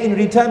 for they in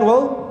return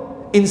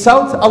will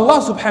insult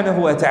Allah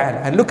subhanahu wa ta'ala.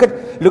 And look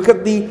at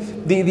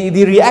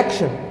the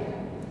reaction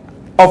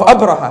of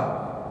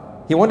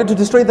Abraha. He wanted to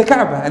destroy the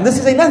Kaaba. And this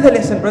is another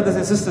lesson, brothers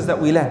and sisters, that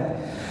we learn.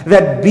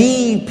 That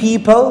be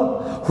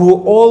people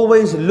who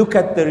always look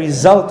at the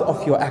result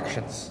of your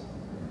actions.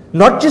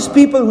 Not just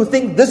people who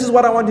think, this is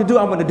what I want to do,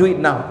 I'm going to do it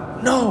now.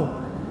 No.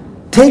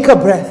 Take a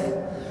breath,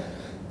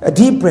 a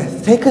deep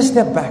breath, take a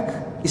step back.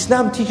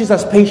 Islam teaches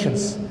us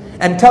patience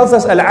and tells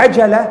us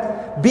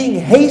al-ajala, being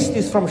haste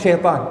is from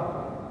shaitan.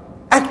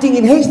 Acting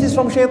in haste is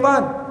from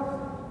shaitan.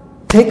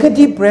 Take a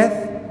deep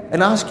breath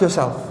and ask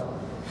yourself,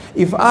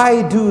 if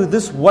I do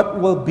this, what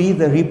will be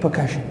the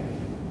repercussion?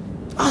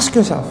 Ask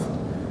yourself.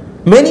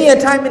 Many a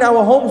time in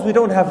our homes we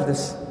don't have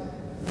this.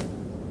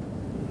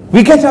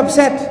 We get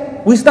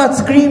upset. We start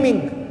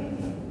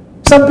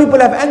screaming. Some people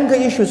have anger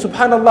issues,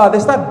 subhanallah. They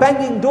start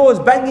banging doors,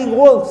 banging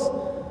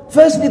walls.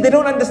 Firstly, they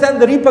don't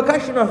understand the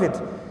repercussion of it.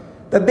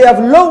 That they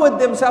have lowered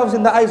themselves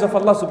in the eyes of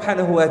Allah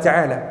subhanahu wa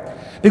ta'ala.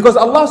 Because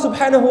Allah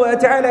subhanahu wa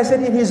ta'ala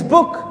said in His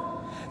book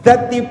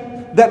that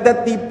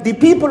the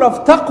people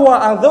of taqwa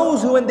are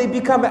those who, when they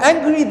become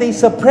angry, they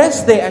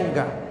suppress their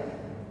anger.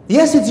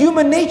 Yes, it's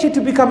human nature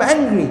to become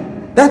angry.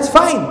 That's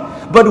fine.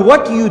 But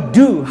what you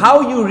do,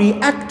 how you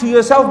react to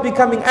yourself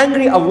becoming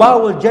angry, Allah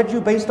will judge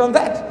you based on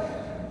that.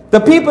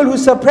 The people who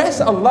suppress,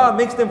 Allah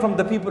makes them from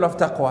the people of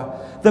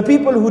taqwa. The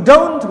people who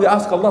don't, we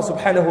ask Allah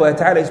subhanahu wa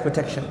ta'ala His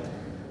protection.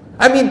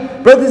 I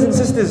mean, brothers and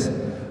sisters,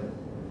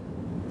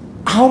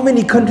 how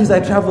many countries I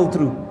travel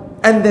through,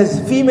 and there's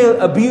female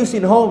abuse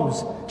in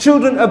homes,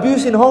 children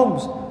abuse in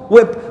homes,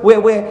 where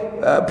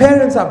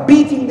parents are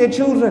beating their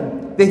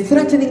children, they're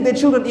threatening their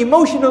children,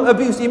 emotional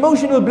abuse,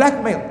 emotional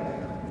blackmail.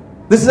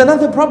 This is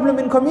another problem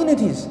in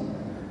communities,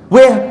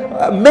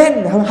 where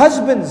men,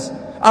 husbands,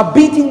 are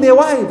beating their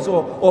wives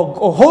or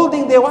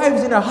holding their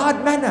wives in a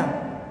hard manner,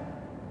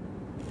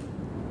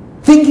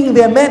 thinking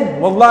they're men.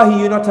 Wallahi,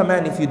 you're not a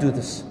man if you do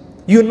this.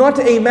 You're not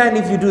a man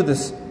if you do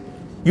this.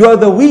 You are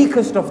the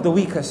weakest of the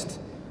weakest.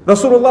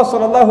 Rasulullah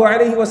sallallahu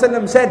alayhi wa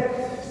sallam said,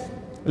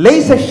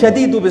 لَيْسَ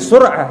الشَّدِيدُ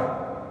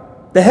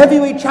بِسُرْعَةٍ. The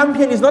heavyweight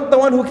champion is not the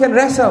one who can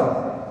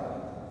wrestle.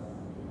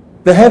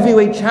 The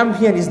heavyweight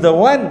champion is the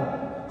one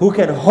who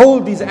can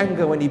hold his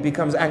anger when he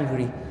becomes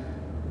angry.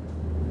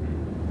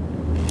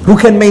 who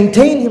can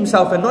maintain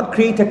himself and not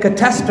create a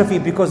catastrophe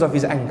because of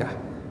his anger.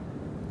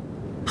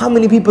 How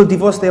many people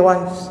divorce their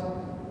wives?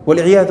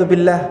 وَالْعِيَاذُ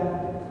بِاللَّهِ.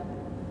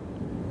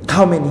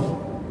 How many?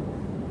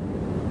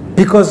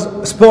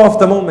 Because spur of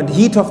the moment,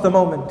 heat of the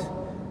moment.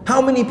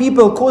 How many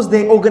people cause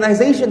their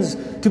organizations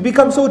to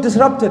become so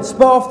disrupted?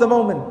 Spur of the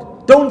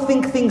moment. Don't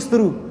think things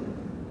through.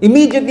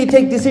 Immediately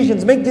take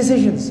decisions, make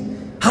decisions.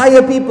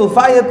 Hire people,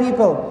 fire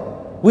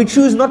people. We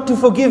choose not to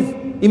forgive.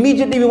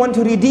 Immediately we want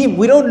to redeem.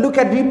 We don't look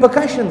at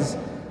repercussions.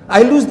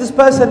 I lose this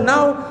person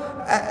now.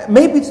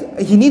 Maybe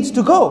he needs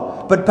to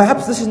go, but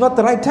perhaps this is not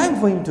the right time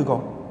for him to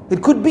go.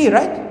 It could be,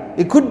 right?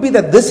 It could be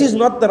that this is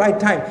not the right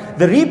time.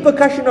 The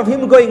repercussion of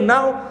him going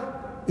now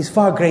is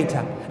far greater.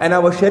 And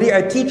our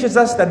Sharia teaches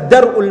us that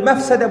dar'ul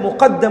mafsada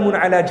muqaddamun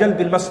ala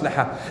jalbil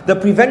maslaha. The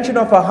prevention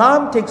of a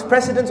harm takes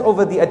precedence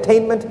over the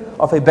attainment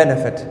of a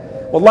benefit.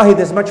 Wallahi,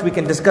 there's much we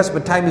can discuss,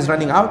 but time is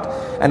running out,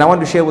 and I want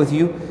to share with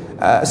you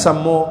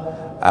some more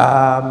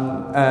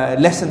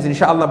lessons,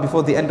 inshallah,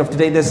 before the end of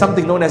today. There's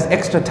something known as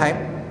extra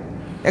time.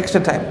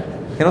 Extra time.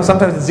 You know,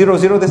 sometimes it's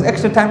 0-0, there's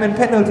extra time and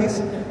penalties,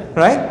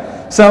 right?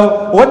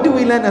 So what do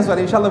we learn as well?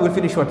 Inshallah, we'll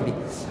finish shortly.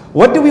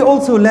 What do we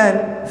also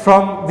learn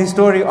from the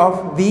story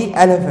of the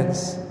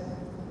elephants?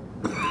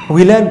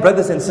 We learn,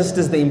 brothers and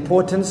sisters, the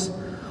importance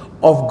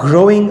of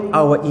growing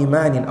our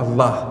iman in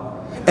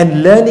Allah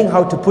and learning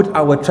how to put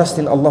our trust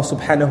in Allah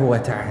subhanahu wa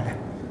ta'ala.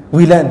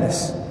 We learn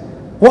this.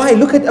 Why?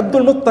 Look at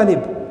Abdul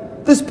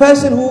Muttalib, this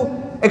person who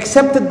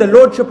accepted the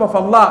lordship of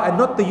Allah and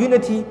not the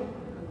unity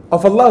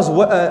of Allah's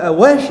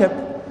worship.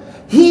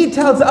 He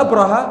tells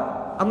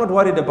Abraha, I'm not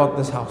worried about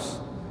this house.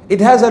 It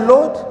has a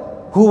Lord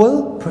who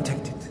will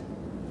protect it.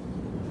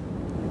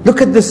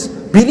 Look at this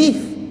belief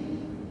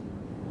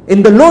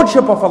in the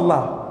lordship of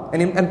Allah.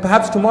 And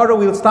perhaps tomorrow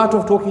we'll start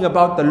off talking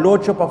about the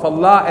lordship of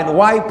Allah and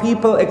why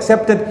people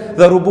accepted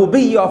the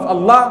rububiyyah of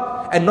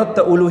Allah and not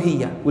the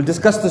uluhiyyah. We'll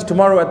discuss this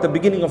tomorrow at the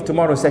beginning of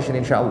tomorrow's session,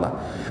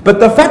 inshallah. But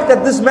the fact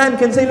that this man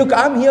can say, look,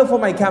 I'm here for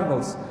my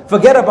camels.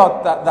 Forget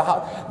about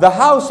the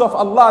house of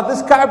Allah.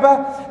 This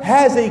Kaaba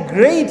has a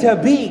greater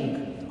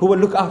being who will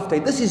look after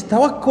it. This is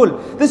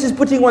tawakkul. This is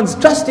putting one's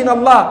trust in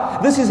Allah.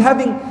 This is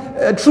having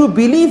a true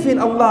belief in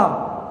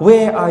Allah.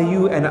 Where are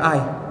you and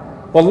I?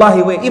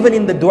 Wallahi, where even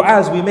in the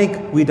du'as we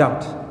make, we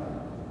doubt.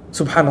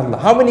 Subhanallah.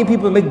 How many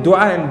people make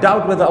dua and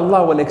doubt whether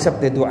Allah will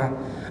accept their dua?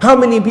 How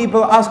many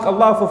people ask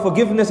Allah for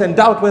forgiveness and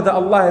doubt whether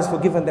Allah has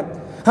forgiven them?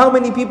 How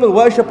many people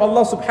worship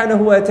Allah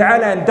subhanahu wa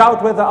ta'ala and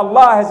doubt whether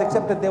Allah has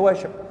accepted their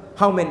worship?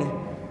 How many?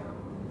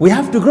 We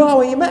have to grow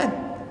our iman.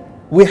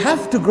 We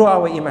have to grow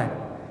our iman.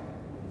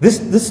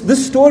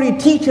 This story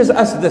teaches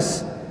us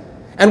this.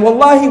 And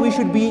wallahi, we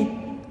should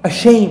be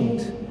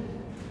ashamed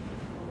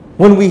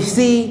when we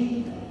see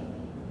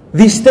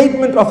the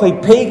statement of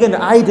a pagan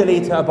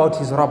idolater about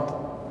his Rabb.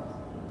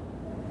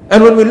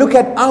 And when we look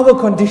at our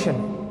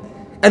condition,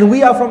 and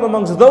we are from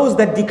amongst those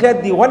that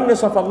declared the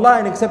oneness of Allah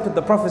and accepted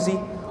the prophecy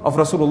of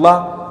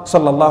Rasulullah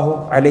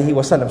sallallahu alaihi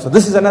wasallam. So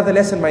this is another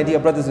lesson, my dear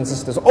brothers and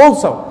sisters.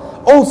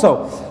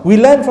 Also, we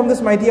learn from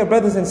this, my dear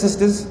brothers and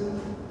sisters,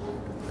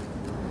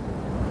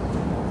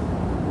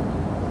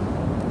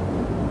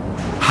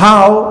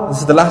 how,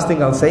 this is the last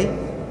thing I'll say,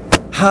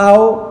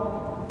 how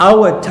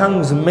our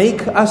tongues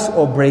make us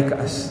or break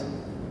us.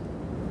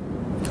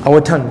 Our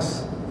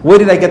tongues. Where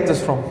did I get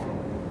this from?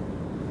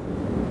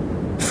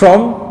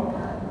 From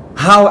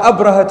how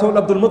Abraha told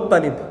Abdul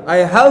Muttalib, I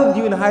held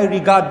you in high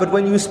regard, but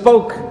when you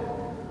spoke,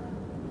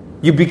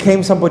 you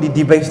became somebody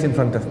debased in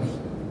front of me.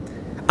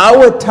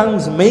 Our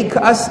tongues make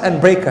us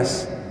and break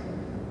us.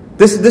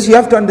 This you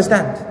have to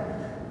understand.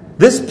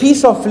 This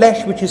piece of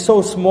flesh which is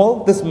so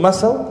small, this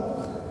muscle,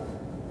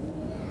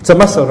 it's a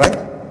muscle,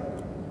 right?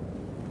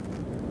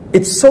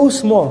 It's so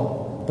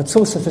small, but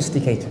so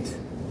sophisticated.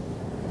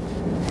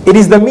 It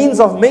is the means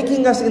of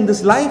making us in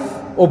this life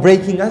or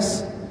breaking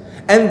us,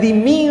 and the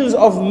means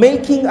of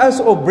making us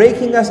or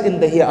breaking us in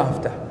the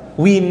hereafter.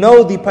 We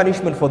know the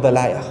punishment for the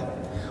liar.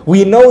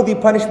 We know the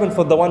punishment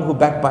for the one who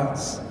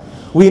backbites.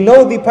 We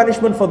know the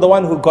punishment for the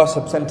one who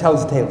gossips and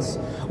tells tales.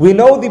 We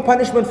know the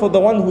punishment for the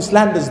one who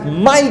slanders.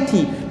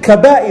 Mighty,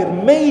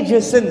 kaba'ir, major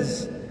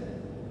sins,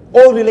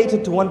 all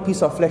related to one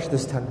piece of flesh,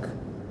 this tongue.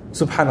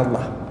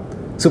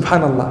 Subhanallah.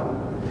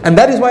 Subhanallah. And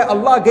that is why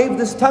Allah gave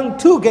this tongue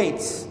two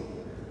gates.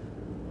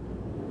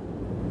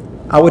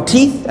 Our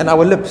teeth and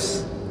our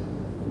lips.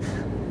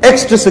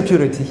 Extra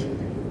security.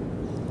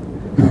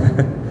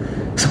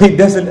 So it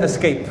doesn't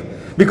escape.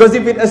 Because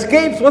if it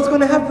escapes, what's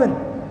going to happen?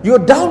 Your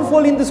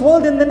downfall in this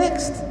world and the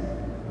next.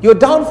 Your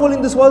downfall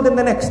in this world and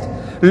the next.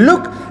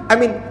 Look, I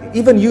mean,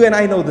 even you and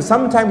I know that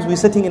sometimes we're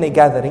sitting in a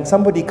gathering,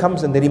 somebody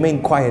comes and they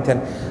remain quiet,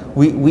 and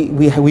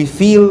we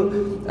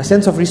feel a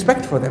sense of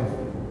respect for them.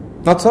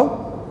 Not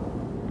so?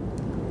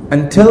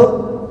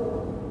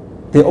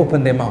 Until they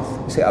open their mouth.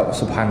 You say, oh,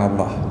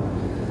 subhanallah.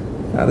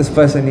 Now this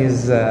person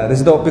is,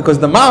 because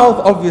the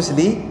mouth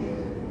obviously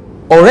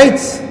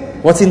orates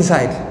what's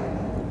inside.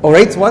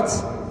 Orates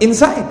what's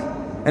inside.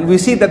 And we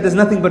see that there's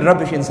nothing but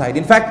rubbish inside.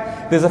 In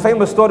fact, there's a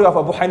famous story of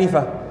Abu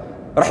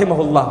Hanifa,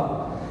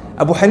 rahimahullah.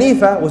 Abu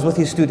Hanifa was with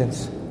his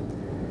students.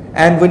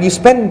 And when you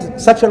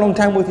spend such a long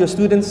time with your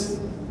students,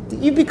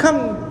 you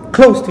become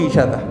close to each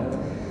other.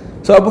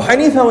 So Abu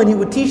Hanifa, when he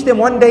would teach them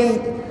one day,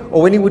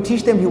 or when he would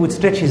teach them, he would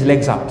stretch his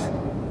legs out.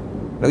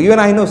 Now you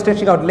and I know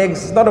stretching out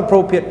legs is not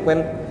appropriate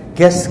when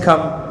guests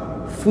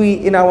come. If we,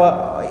 in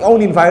our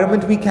own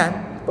environment, we can.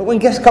 But when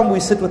guests come, we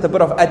sit with a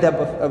bit of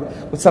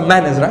adab, with some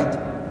manners, right?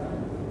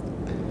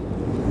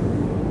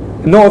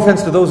 No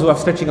offense to those who are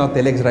stretching out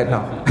their legs right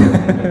now.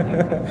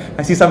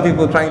 I see some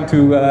people trying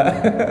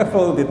to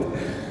fold it.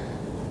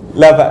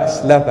 La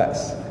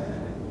bas.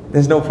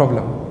 There's no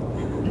problem.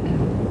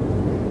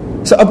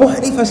 So Abu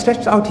Hanifa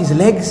stretched out his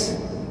legs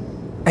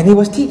and he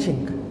was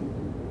teaching.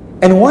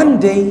 And one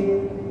day,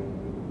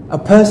 a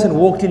person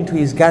walked into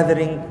his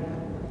gathering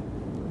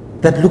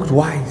that looked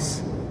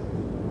wise.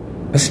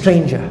 A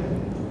stranger.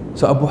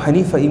 So Abu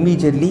Hanifa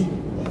immediately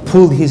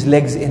pulled his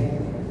legs in.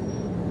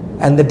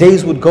 And the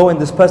days would go and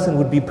this person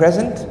would be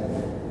present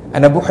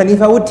and Abu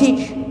Hanifa would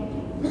teach.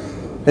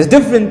 There's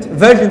different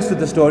versions to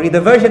the story.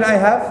 The version I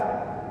have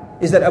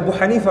is that Abu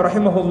Hanifa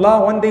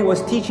rahimahullah one day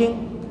was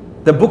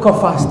teaching the book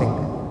of fasting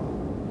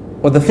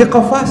or the fiqh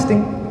of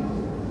fasting.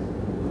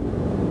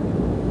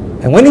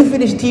 And when he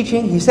finished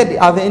teaching, he said,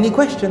 are there any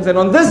questions? And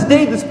on this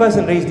day, this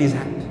person raised his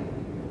hand.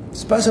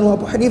 This person who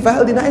Abu Hanifa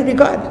held in high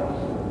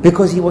regard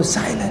because he was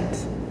silent.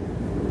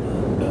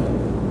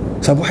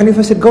 So Abu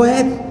Hanifa said, go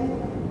ahead.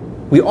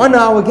 We honor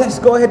our guests,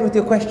 go ahead with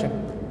your question.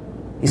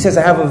 He says,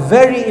 I have a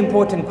very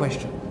important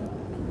question.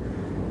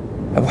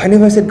 Abu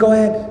Hanifa said, go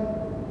ahead.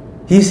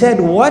 He said,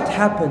 what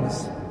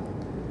happens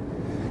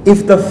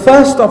if the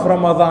first of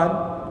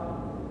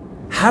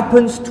Ramadan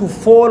happens to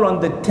fall on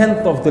the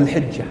 10th of Dhul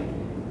Hijjah?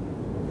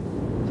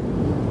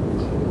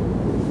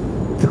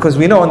 Because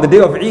we know on the day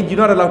of Eid, you're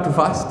not allowed to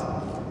fast.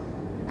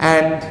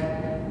 And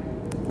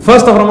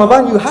first of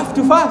Ramadan, you have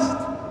to fast.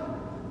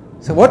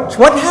 So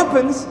what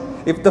happens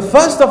if the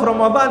first of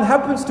Ramadan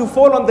happens to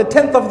fall on the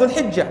 10th of Dhul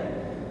Hijjah?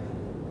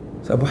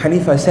 So Abu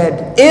Hanifa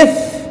said,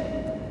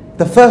 if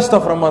the first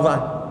of Ramadan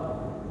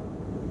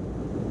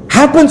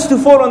happens to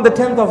fall on the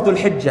 10th of Dhul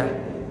Hijjah,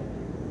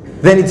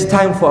 then it's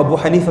time for Abu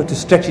Hanifa to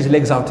stretch his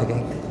legs out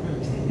again.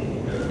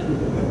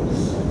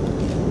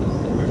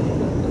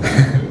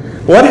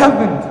 What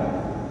happened?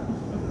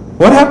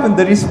 What happened?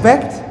 The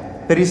respect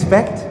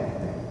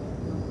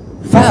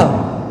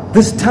fell.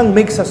 This tongue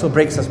makes us or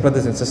breaks us,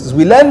 brothers and sisters.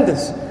 We learn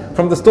this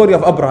from the story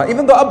of Abraha.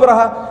 Even though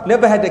Abraha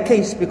never had a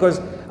case, because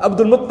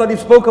Abdul Muttalib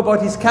spoke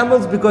about his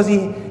camels because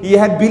he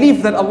had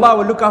belief that Allah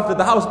will look after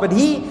the house. But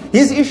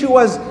his issue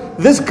was,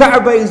 this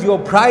Kaaba is your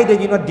pride and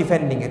you're not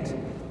defending it.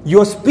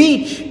 Your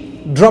speech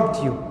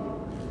dropped you.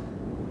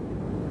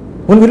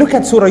 When we look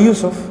at Surah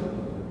Yusuf,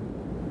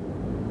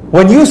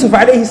 when Yusuf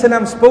alayhi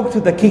salam spoke to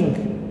the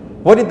king,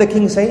 what did the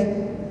king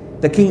say?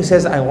 The king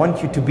says, I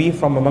want you to be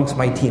from amongst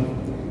my team.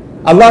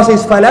 Allah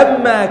says,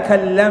 فَلَمَّا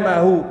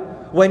كَلَّمَهُ.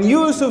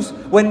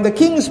 When the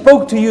king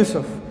spoke to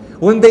Yusuf,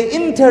 when they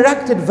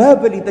interacted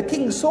verbally, the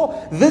king saw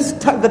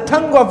the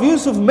tongue of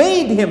Yusuf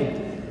made him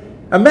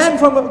a man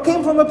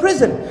came from a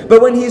prison.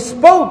 But when he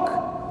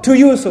spoke to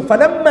Yusuf,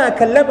 فَلَمَّا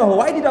كَلَّمَهُ.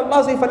 Why did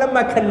Allah say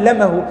فَلَمَّا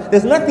كَلَّمَهُ?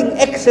 There's nothing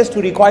excess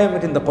to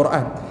requirement in the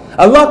Quran.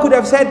 Allah could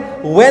have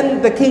said,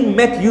 when the king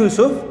met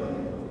Yusuf,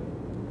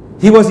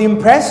 he was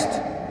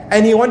impressed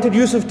and he wanted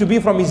Yusuf to be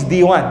from his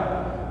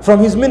diwan, from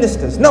his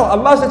ministers. No,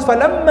 Allah says,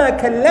 فَلَمَّا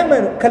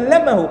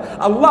كَلَّمَهُ.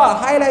 Allah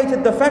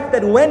highlighted the fact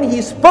that when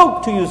he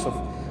spoke to Yusuf,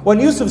 when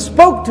Yusuf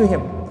spoke to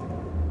him,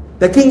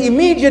 the king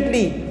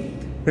immediately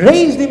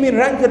raised him in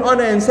rank and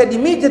honor and said,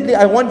 immediately,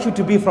 I want you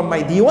to be from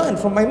my diwan,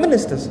 from my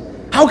ministers.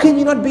 How can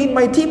you not be in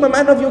my team, a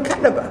man of your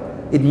caliber?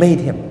 It made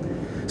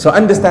him. So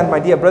understand, my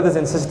dear brothers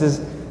and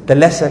sisters, the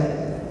lesson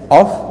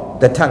of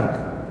the tongue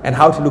and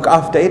how to look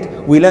after it.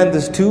 We learn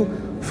this too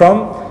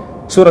from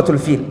Surah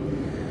Al-Fil.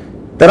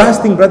 The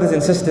last thing, brothers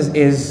and sisters,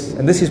 is,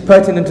 and this is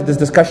pertinent to this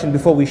discussion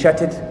before we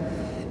shut it,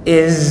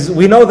 is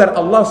we know that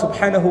Allah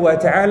subhanahu wa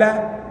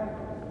ta'ala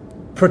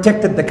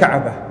protected the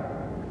Kaaba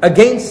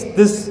against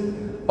this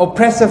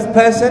oppressive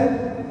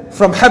person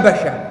from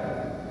Habasha.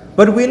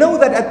 But we know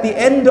that at the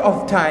end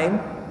of time,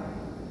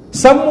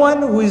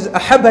 someone who is a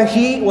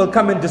Habashi will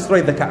come and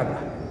destroy the Kaaba.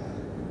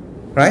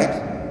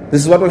 Right?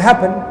 This is what will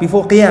happen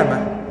before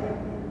Qiyamah.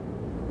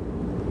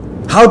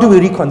 How do we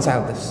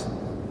reconcile this?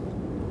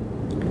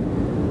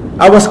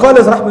 Our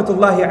scholars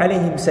rahmatullahi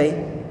alayhim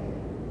say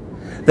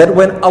that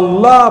when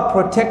Allah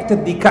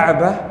protected the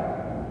Kaaba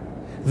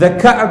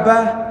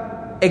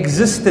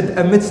existed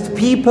amidst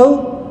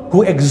people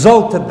who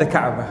exalted the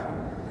Kaaba.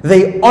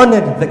 They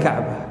honored the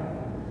Kaaba.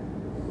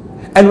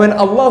 And when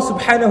Allah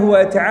subhanahu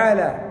wa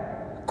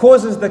ta'ala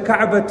causes the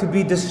Kaaba to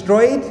be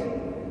destroyed,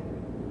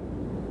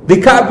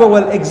 the Kaaba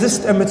will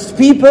exist amidst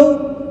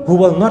people who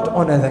will not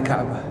honor the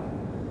Kaaba,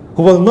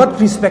 who will not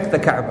respect the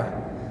Kaaba.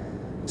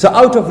 So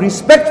out of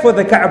respect for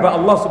the Kaaba,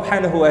 Allah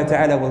subhanahu wa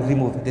ta'ala will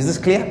remove it. Is this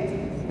clear?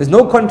 There's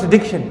no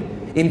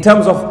contradiction in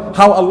terms of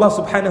how Allah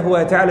subhanahu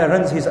wa ta'ala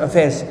runs His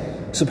affairs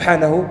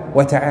subhanahu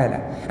wa ta'ala.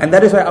 And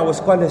that is why our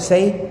scholars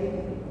say,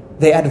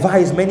 they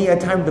advise many a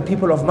time the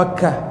people of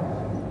Makkah,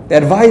 they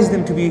advise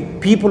them to be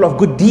people of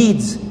good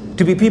deeds,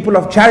 to be people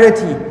of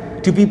charity,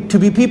 to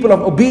be people of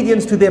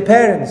obedience to their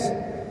parents,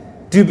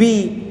 to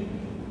be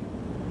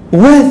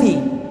worthy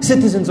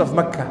citizens of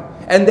Mecca.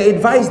 And they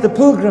advise the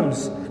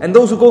pilgrims and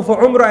those who go for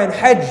Umrah and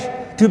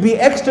Hajj to be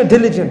extra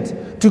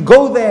diligent, to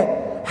go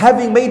there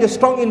having made a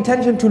strong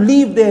intention to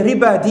leave their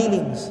riba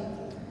dealings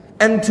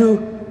and to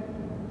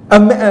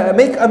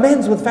make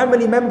amends with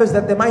family members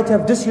that they might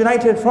have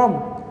disunited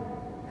from,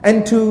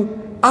 and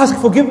to ask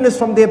forgiveness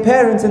from their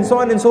parents and so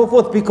on and so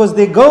forth, because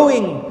they're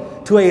going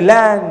to a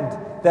land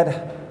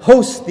that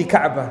hosts the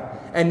Kaaba,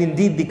 and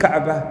indeed the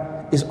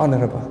Kaaba is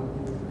honorable.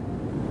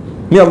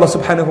 May Allah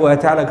subhanahu wa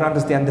ta'ala grant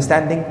us the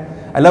understanding.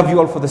 I love you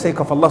all for the sake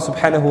of Allah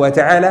subhanahu wa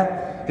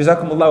ta'ala.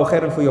 Jazakumullahu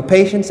khairan for your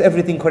patience.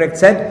 Everything correct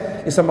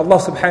said is from Allah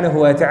subhanahu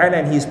wa ta'ala,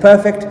 and He is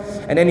perfect,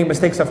 and any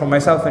mistakes are from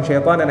myself and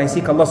shaitan, and I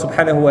seek Allah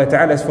subhanahu wa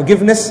ta'ala's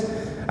forgiveness.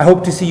 I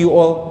hope to see you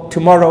all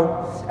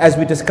tomorrow as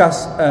we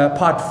discuss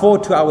part 4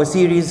 to our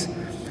series.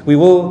 We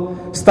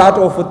will start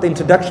off with the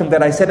introduction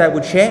that I said I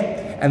would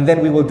share, and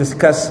then we will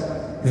discuss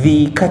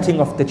the cutting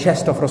of the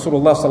chest of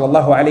Rasulullah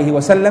sallallahu alaihi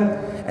wasallam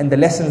and the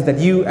lessons that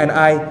you and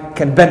I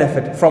can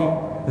benefit from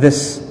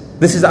this.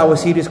 This is our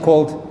series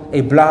called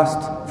A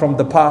Blast from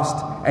the Past,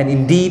 and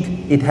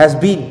indeed it has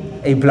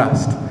been a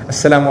blast.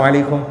 Assalamu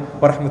alaikum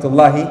wa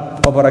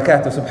rahmatullahi wa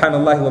barakatuh.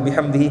 Subhanallahi wa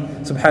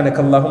bihamdihi.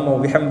 Subhanakallahumma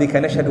wa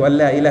bihamdika nashhadu an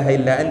la ilaha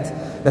illa ant.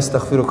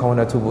 Nastaghfiruka wa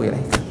natubu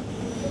ilayk.